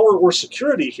economic power or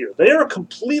security here. They are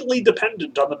completely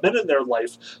dependent on the men in their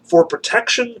life for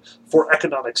protection, for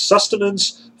economic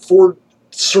sustenance, for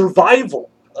survival,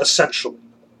 essentially.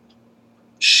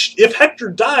 If Hector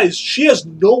dies, she has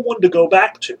no one to go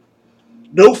back to.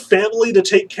 No family to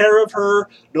take care of her,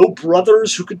 no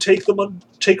brothers who could take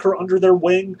her under their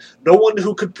wing, no one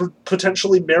who could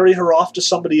potentially marry her off to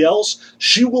somebody else.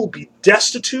 She will be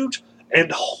destitute and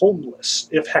homeless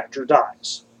if Hector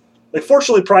dies. Like,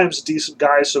 fortunately, Priam's a decent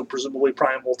guy, so presumably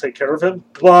Priam will take care of him,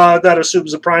 but that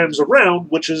assumes that Priam's around,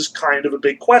 which is kind of a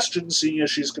big question, seeing as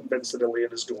she's convinced that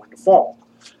Ilion is going to fall.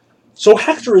 So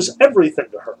Hector is everything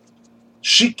to her.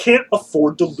 She can't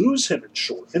afford to lose him, in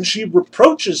short, and she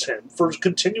reproaches him for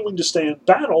continuing to stay in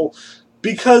battle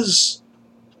because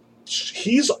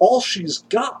he's all she's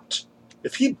got.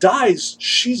 If he dies,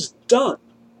 she's done.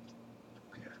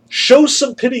 Show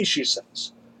some pity, she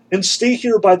says, and stay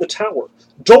here by the tower.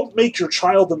 Don't make your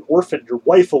child an orphan, your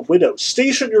wife a widow.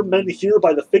 Station your men here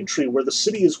by the fig tree where the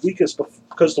city is weakest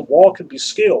because the wall can be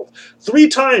scaled. 3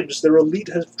 times their elite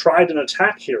have tried an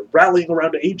attack here, rallying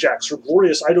around Ajax or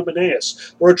glorious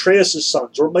Idomeneus or Atreus'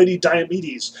 sons or mighty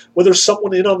Diomedes, whether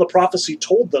someone in on the prophecy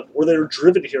told them or they are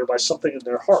driven here by something in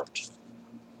their heart.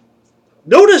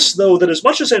 Notice, though, that as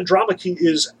much as Andromache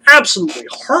is absolutely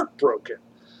heartbroken,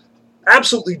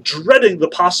 absolutely dreading the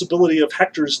possibility of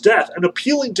Hector's death and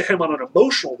appealing to him on an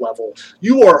emotional level,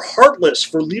 you are heartless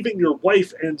for leaving your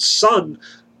wife and son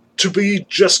to be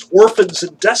just orphans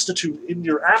and destitute in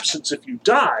your absence if you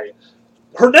die.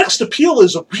 Her next appeal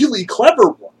is a really clever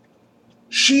one.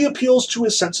 She appeals to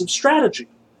his sense of strategy.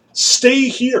 Stay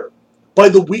here, by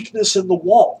the weakness in the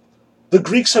wall. The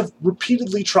Greeks have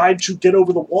repeatedly tried to get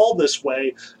over the wall this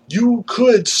way. You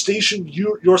could station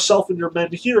yourself and your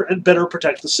men here and better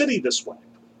protect the city this way.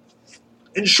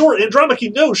 In short,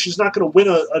 Andromache knows she's not going to win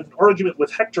an argument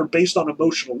with Hector based on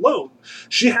emotion alone.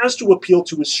 She has to appeal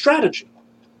to his strategy.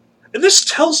 And this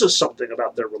tells us something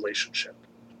about their relationship.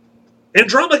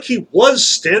 Andromache was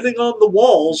standing on the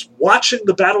walls, watching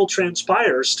the battle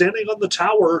transpire, standing on the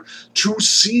tower to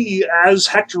see as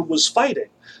Hector was fighting.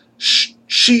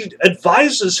 She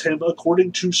advises him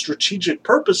according to strategic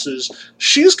purposes.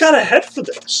 She's got a head for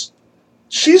this.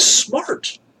 She's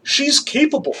smart. She's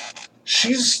capable.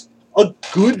 She's a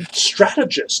good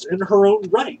strategist in her own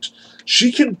right.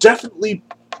 She can definitely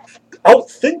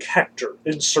outthink Hector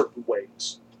in certain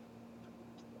ways.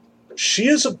 She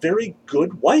is a very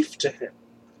good wife to him.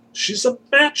 She's a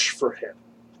match for him.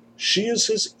 She is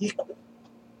his equal.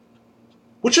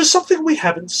 Which is something we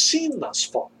haven't seen thus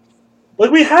far.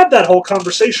 Like, we had that whole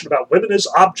conversation about women as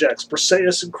objects,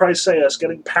 Briseis and Chryseis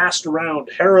getting passed around,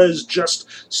 Hera is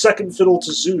just second fiddle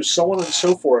to Zeus, so on and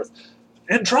so forth.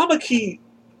 Andromache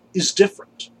is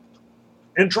different.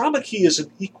 Andromache is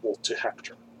an equal to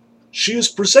Hector. She is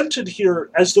presented here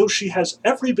as though she has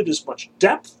every bit as much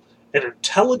depth and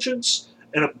intelligence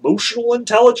and emotional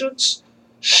intelligence.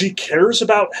 She cares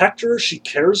about Hector. She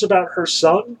cares about her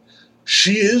son.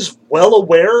 She is well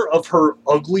aware of her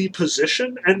ugly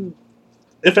position, and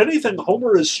if anything,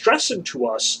 Homer is stressing to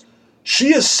us, she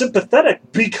is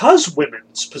sympathetic because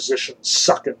women's positions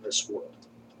suck in this world.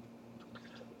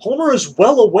 Homer is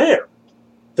well aware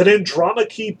that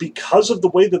Andromache, because of the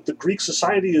way that the Greek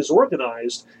society is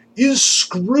organized, is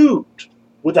screwed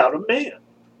without a man.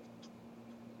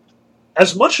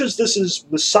 As much as this is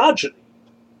misogyny,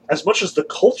 as much as the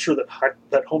culture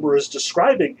that Homer is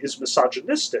describing is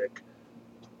misogynistic,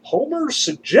 Homer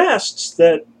suggests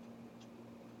that,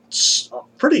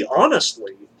 pretty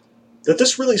honestly, that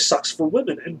this really sucks for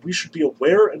women, and we should be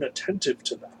aware and attentive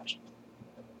to that.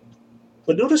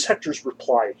 But notice Hector's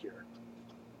reply here.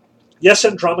 Yes,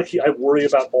 Andromache, I worry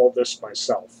about all this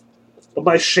myself, but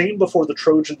my shame before the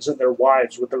Trojans and their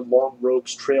wives with their long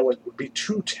robes trailing would be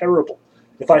too terrible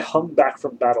if I hung back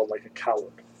from battle like a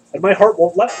coward, and my heart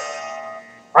won't let me.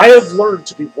 I have learned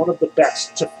to be one of the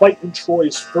best, to fight in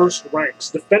Troy's first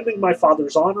ranks, defending my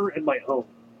father's honor and my own.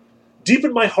 Deep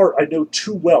in my heart I know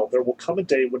too well there will come a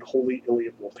day when holy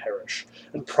Ilium will perish,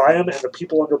 and Priam and the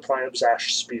people under Priam's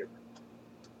ash spear.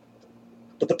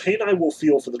 But the pain I will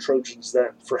feel for the Trojans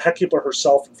then, for Hecuba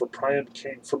herself and for Priam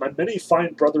king, for my many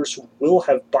fine brothers who will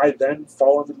have by then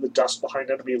fallen in the dust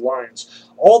behind enemy lines,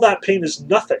 all that pain is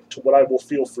nothing to what I will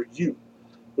feel for you,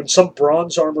 when some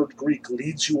bronze-armored Greek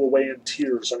leads you away in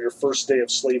tears on your first day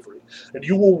of slavery, and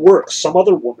you will work some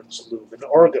other woman's loom in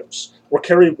Argos, or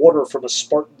carry water from a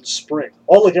Spartan spring,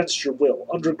 all against your will,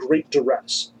 under great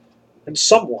duress. And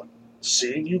someone,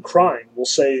 seeing you crying, will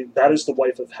say, that is the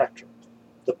wife of Hector,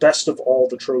 the best of all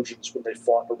the Trojans when they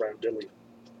fought around Ilium.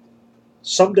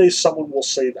 Someday someone will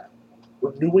say that,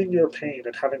 renewing your pain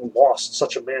at having lost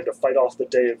such a man to fight off the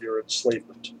day of your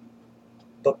enslavement.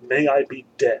 But may I be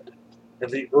dead, and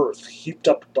the earth heaped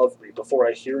up above me before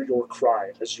I hear your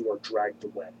cry as you are dragged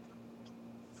away.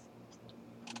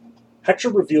 Hector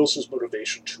reveals his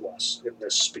motivation to us in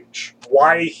this speech,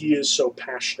 why he is so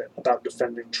passionate about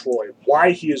defending Troy,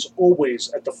 why he is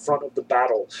always at the front of the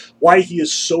battle, why he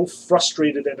is so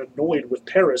frustrated and annoyed with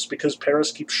Paris because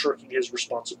Paris keeps shirking his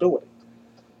responsibility.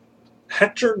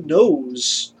 Hector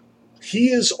knows he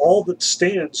is all that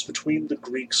stands between the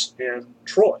Greeks and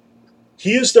Troy.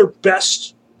 He is their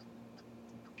best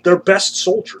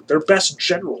soldier, their best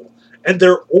general, and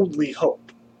their only hope.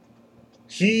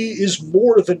 He is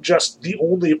more than just the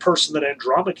only person that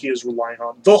Andromache is relying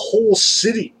on. The whole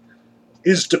city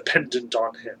is dependent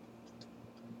on him.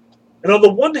 And on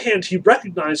the one hand, he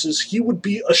recognizes he would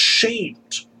be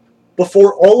ashamed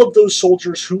before all of those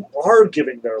soldiers who are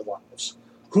giving their lives,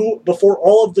 before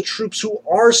all of the troops who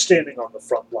are standing on the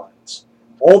front lines,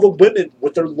 all the women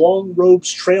with their long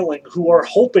robes trailing who are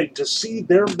hoping to see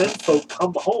their menfolk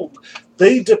come home.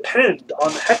 They depend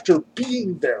on Hector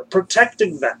being there,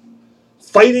 protecting them,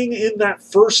 fighting in that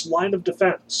first line of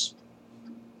defense.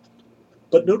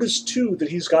 But notice, too, that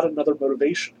he's got another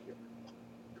motivation here.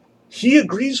 He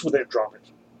agrees with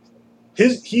Andromache.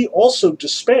 He also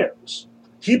despairs.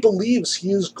 He believes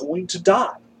he is going to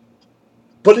die.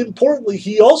 But importantly,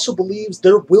 he also believes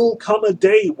there will come a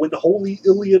day when holy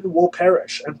Ilion will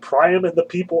perish, and Priam and the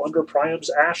people under Priam's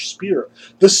ash spear.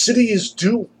 The city is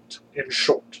doomed, in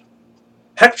short.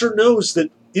 Hector knows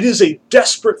that it is a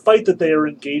desperate fight that they are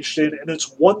engaged in, and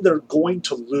it's one they're going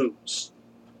to lose.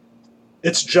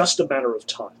 It's just a matter of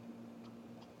time.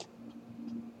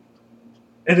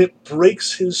 and it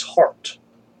breaks his heart.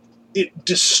 It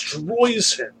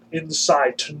destroys him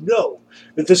inside to know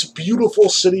that this beautiful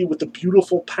city with the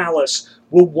beautiful palace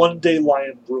will one day lie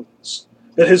in ruins.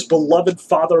 That his beloved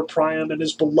father Priam and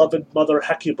his beloved mother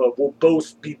Hecuba will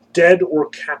both be dead or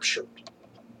captured.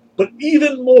 But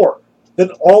even more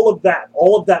than all of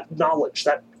that knowledge,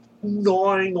 that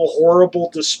gnawing, horrible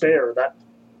despair, that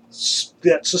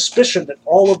suspicion that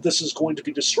all of this is going to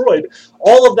be destroyed,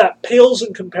 all of that pales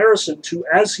in comparison to,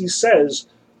 as he says,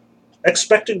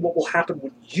 expecting what will happen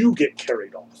when you get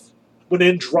carried off. When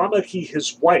Andromache,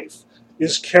 his wife,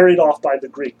 is carried off by the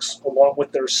Greeks along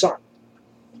with their son.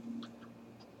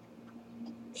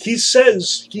 He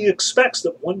says he expects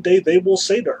that one day they will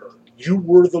say to her, "You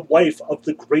were the wife of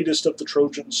the greatest of the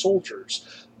Trojan soldiers."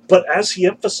 But as he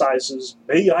emphasizes,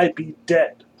 "May I be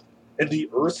dead, and the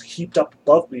earth heaped up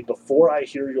above me before I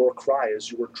hear your cry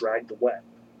as you were dragged away."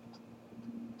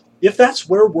 If that's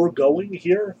where we're going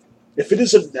here, if it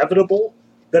is inevitable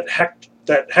that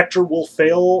Hector will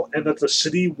fail and that the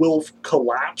city will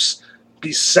collapse,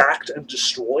 be sacked and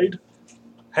destroyed,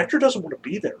 Hector doesn't want to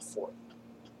be there for it.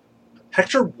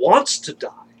 Hector wants to die.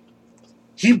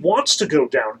 He wants to go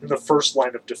down in the first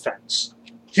line of defense.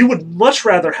 He would much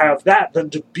rather have that than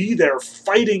to be there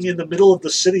fighting in the middle of the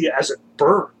city as it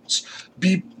burns,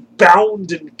 be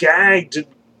bound and gagged and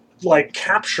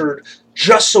captured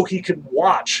just so he can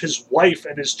watch his wife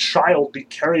and his child be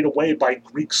carried away by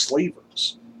Greek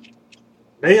slavers.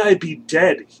 "May I be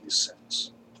dead," he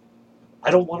says. "I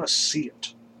don't want to see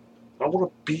it. I don't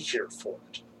want to be here for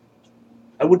it.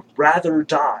 I would rather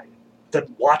die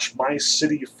than watch my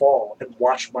city fall and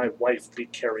watch my wife be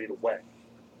carried away."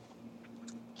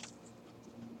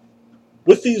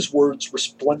 With these words,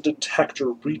 resplendent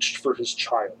Hector reached for his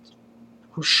child,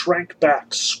 who shrank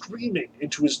back, screaming,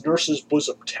 into his nurse's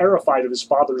bosom, terrified of his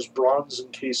father's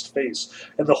bronze-encased face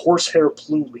and the horsehair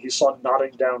plume he saw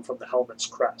nodding down from the helmet's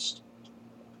crest.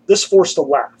 This forced a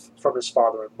laugh from his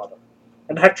father and mother,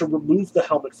 and Hector removed the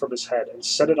helmet from his head and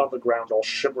set it on the ground all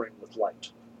shimmering with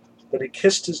light. Then he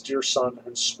kissed his dear son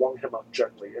and swung him up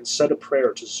gently, and said a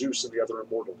prayer to Zeus and the other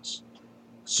immortals.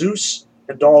 "Zeus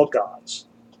and all gods,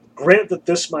 grant that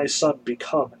this my son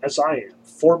become, as I am,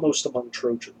 foremost among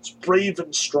Trojans, brave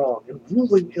and strong, and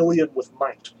ruling Ilion with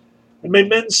might. And may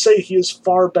men say he is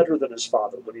far better than his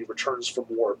father when he returns from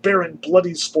war, bearing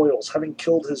bloody spoils, having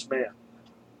killed his man.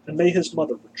 And may his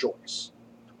mother rejoice."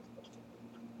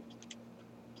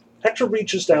 Hector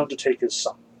reaches down to take his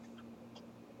son.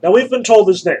 Now we've been told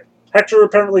his name. Hector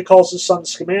apparently calls his son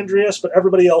Scamandrius, but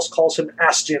everybody else calls him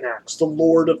Astyanax, the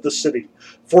lord of the city,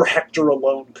 for Hector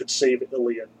alone could save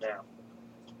Ilion now.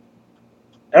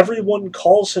 Everyone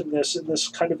calls him this in this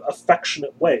kind of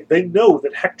affectionate way. They know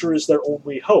that Hector is their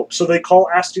only hope, so they call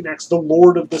Astyanax the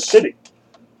lord of the city,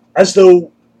 as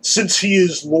though, since he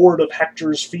is lord of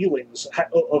Hector's feelings,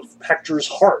 of Hector's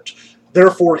heart,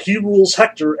 therefore he rules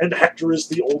Hector, and Hector is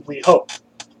the only hope.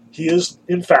 He is,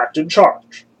 in fact, in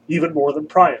charge, even more than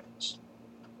Priam is.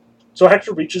 So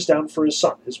Hector reaches down for his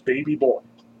son, his baby boy.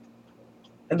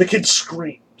 And the kid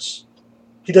screams.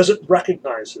 He doesn't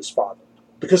recognize his father,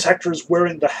 because Hector is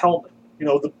wearing the helmet,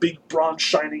 the big bronze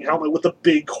shining helmet with the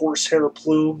big horsehair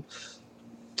plume.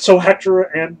 So Hector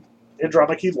and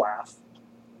Andromache laugh,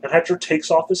 and Hector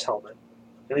takes off his helmet,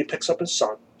 and he picks up his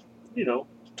son,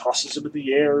 tosses him in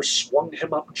the air, swung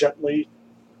him up gently,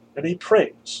 and he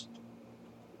prays.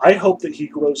 "I hope that he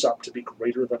grows up to be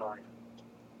greater than I am.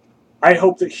 I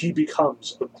hope that he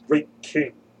becomes a great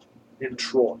king in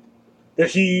Troy.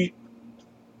 That he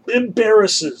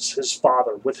embarrasses his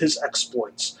father with his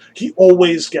exploits. He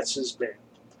always gets his man.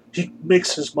 He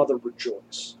makes his mother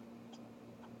rejoice."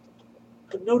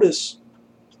 But notice,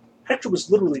 Hector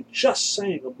was literally just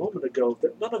saying a moment ago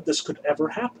that none of this could ever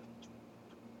happen.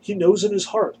 He knows in his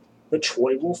heart that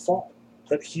Troy will fall,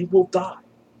 that he will die,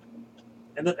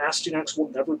 and that Astyanax will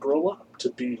never grow up to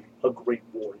be a great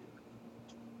warrior.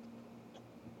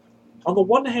 On the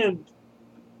one hand,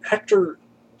 Hector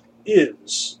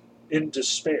is in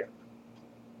despair.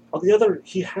 On the other,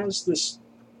 he has this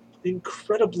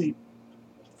incredibly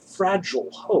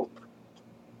fragile hope.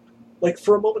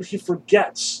 For a moment, he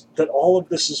forgets that all of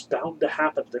this is bound to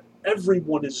happen, that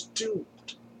everyone is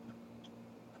doomed.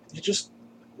 He just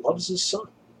loves his son.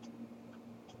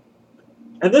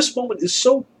 And this moment is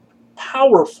so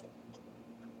powerful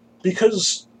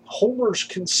because Homer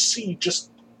can see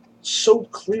just so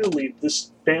clearly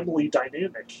this family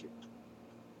dynamic here.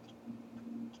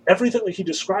 Everything that he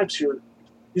describes here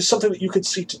is something that you could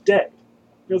see today.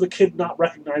 The kid not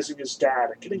recognizing his dad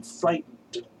and getting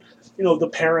frightened, and the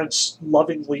parents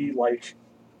lovingly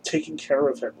taking care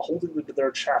of him, holding them to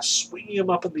their chest, swinging him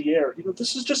up in the air.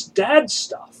 This is just dad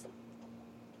stuff.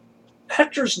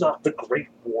 Hector's not the great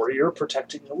warrior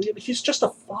protecting Iliad. He's just a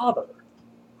father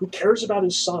who cares about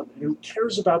his son and who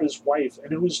cares about his wife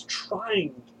and who is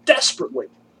trying desperately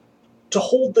to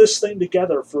hold this thing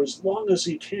together for as long as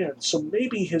he can so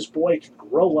maybe his boy can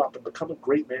grow up and become a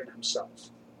great man himself.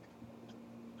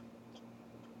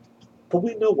 But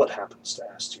we know what happens to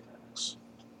Astyanax.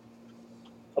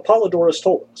 Apollodorus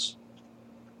told us.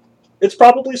 It's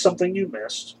probably something you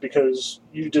missed because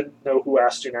you didn't know who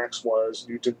Astyanax was,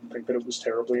 and you didn't think that it was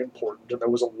terribly important, and there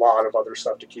was a lot of other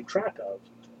stuff to keep track of.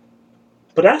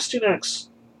 But Astyanax,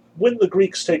 when the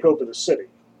Greeks take over the city,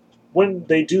 when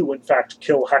they do in fact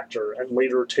kill Hector and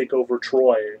later take over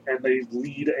Troy, and they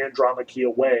lead Andromache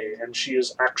away, and she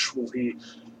is actually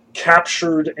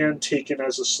captured and taken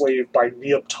as a slave by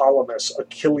Neoptolemus,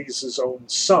 Achilles' own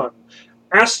son,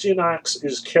 Astyanax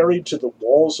is carried to the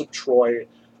walls of Troy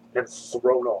and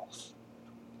thrown off.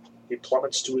 He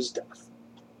plummets to his death.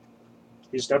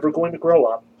 He's never going to grow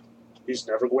up. He's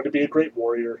never going to be a great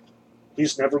warrior.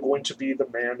 He's never going to be the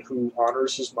man who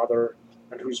honors his mother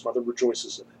and whose mother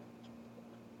rejoices in him.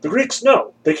 The Greeks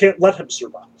know they can't let him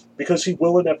survive because he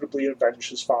will inevitably avenge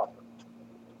his father.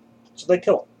 So they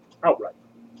kill him outright.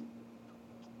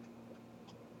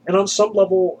 And on some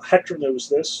level, Hector knows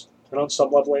this, and on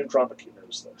some level, Andromache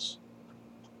knows this.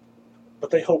 But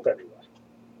they hope anyway.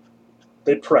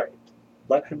 They pray,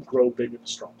 let him grow big and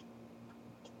strong.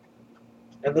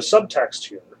 And the subtext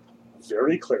here,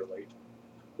 very clearly,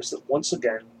 is that once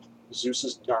again, Zeus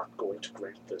is not going to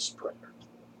grant this prayer.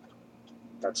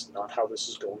 That's not how this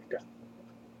is going down.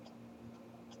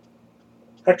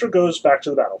 Hector goes back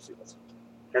to the battlefield,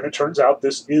 and it turns out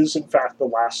this is in fact the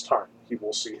last time he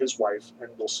will see his wife and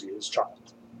will see his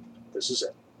child. This is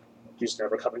it. He's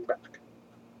never coming back.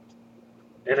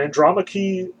 And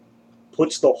Andromache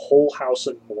puts the whole house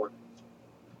in mourning.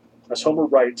 As Homer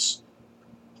writes,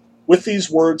 with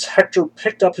these words, Hector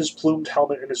picked up his plumed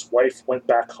helmet and his wife went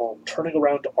back home, turning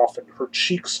around often, her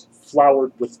cheeks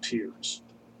flowered with tears.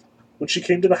 When she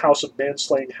came to the house of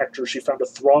man-slaying Hector, she found a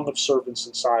throng of servants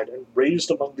inside, and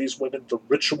raised among these women the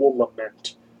ritual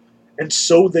lament. And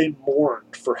so they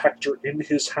mourned for Hector in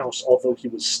his house, although he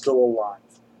was still alive,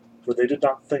 for they did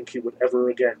not think he would ever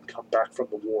again come back from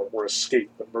the war or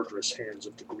escape the murderous hands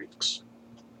of the Greeks.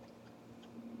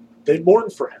 They mourn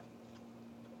for him.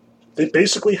 They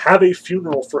basically have a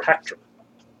funeral for Hector,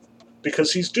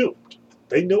 because he's doomed.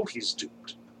 They know he's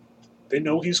doomed. They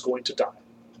know he's going to die.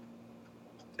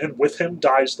 And with him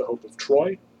dies the hope of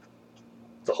Troy,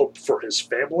 the hope for his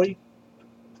family,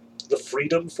 the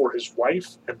freedom for his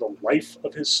wife, and the life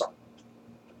of his son.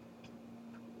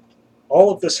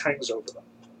 All of this hangs over them.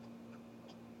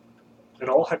 And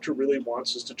all Hector really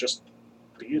wants is to just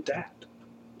be a dad.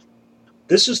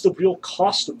 This is the real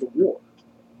cost of the war.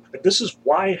 And this is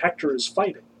why Hector is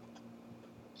fighting.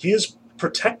 He is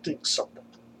protecting something.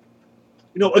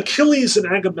 Achilles and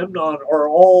Agamemnon are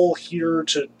all here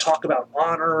to talk about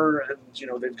honor, and,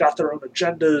 they've got their own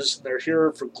agendas, and they're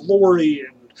here for glory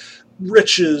and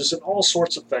riches and all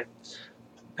sorts of things.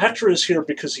 Hector is here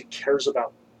because he cares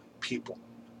about people.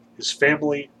 His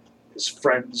family, his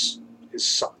friends, his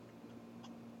son.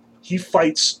 He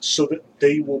fights so that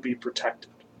they will be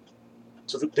protected.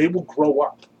 So that they will grow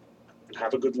up and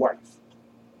have a good life.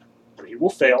 And he will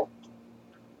fail.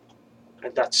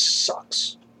 And that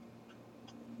sucks.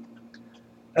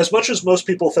 As much as most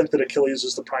people think that Achilles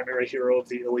is the primary hero of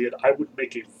the Iliad, I would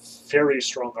make a very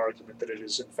strong argument that it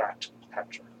is in fact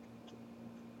Hector.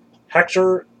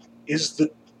 Hector is the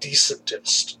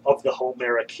decentest of the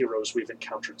Homeric heroes we've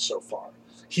encountered so far.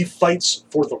 He fights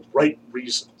for the right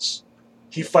reasons.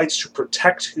 He fights to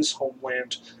protect his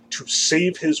homeland, to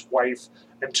save his wife,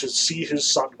 and to see his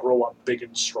son grow up big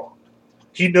and strong.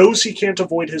 He knows he can't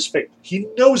avoid his fate. He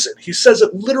knows it. He says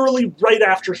it literally right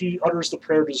after he utters the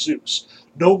prayer to Zeus.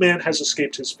 No man has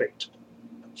escaped his fate.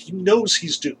 He knows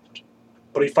he's doomed,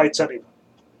 but he fights anyway.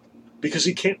 Because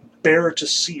he can't bear to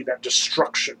see that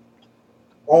destruction.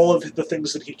 All of the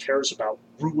things that he cares about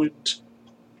ruined,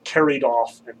 carried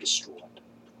off, and destroyed.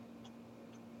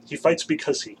 He fights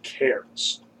because he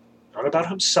cares. Not about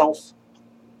himself,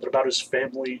 but about his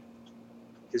family,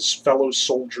 his fellow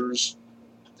soldiers,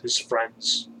 his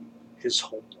friends, his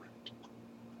homeland.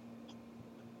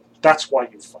 That's why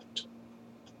you fight.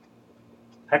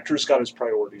 Hector's got his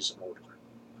priorities in order.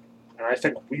 And I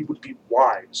think we would be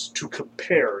wise to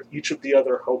compare each of the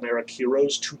other Homeric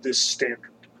heroes to this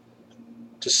standard,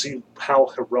 to see how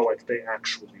heroic they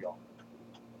actually are.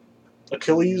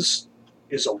 Achilles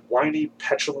is a whiny,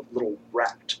 petulant little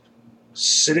rat,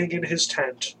 sitting in his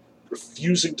tent,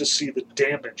 refusing to see the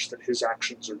damage that his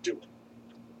actions are doing.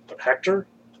 But Hector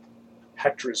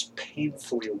is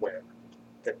painfully aware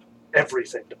that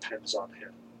everything depends on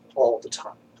him all the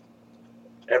time.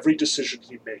 Every decision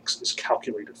he makes is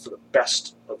calculated for the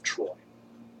best of Troy.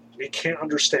 He can't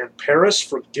understand Paris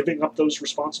for giving up those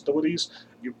responsibilities.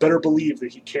 You better believe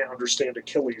that he can't understand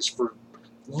Achilles for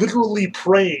literally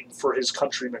praying for his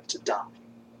countrymen to die.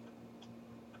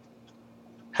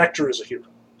 Hector is a hero.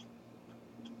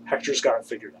 Hector's got it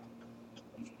figured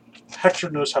out. Hector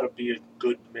knows how to be a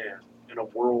good man in a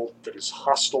world that is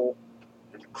hostile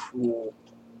and cruel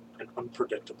and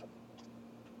unpredictable.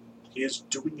 He is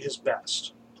doing his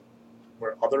best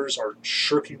where others are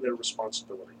shirking their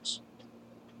responsibilities.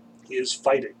 He is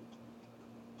fighting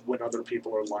when other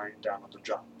people are lying down on the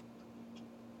job.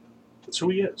 That's who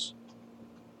he is.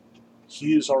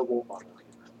 He is our role model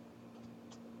here.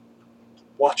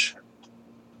 Watch him.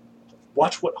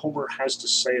 Watch what Homer has to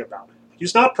say about it.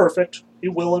 He's not perfect. He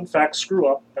will, in fact, screw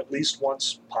up at least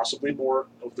once, possibly more,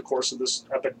 over the course of this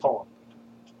epic poem.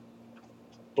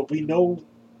 But we know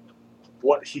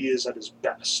what he is at his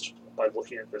best by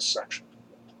looking at this section,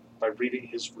 by reading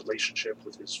his relationship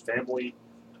with his family,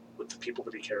 with the people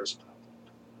that he cares about.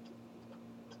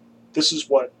 This is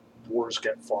what wars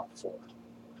get fought for.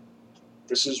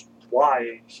 This is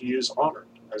why he is honored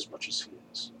as much as he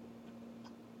is.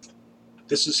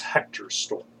 This is Hector's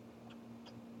story.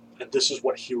 And this is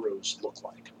what heroes look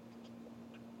like.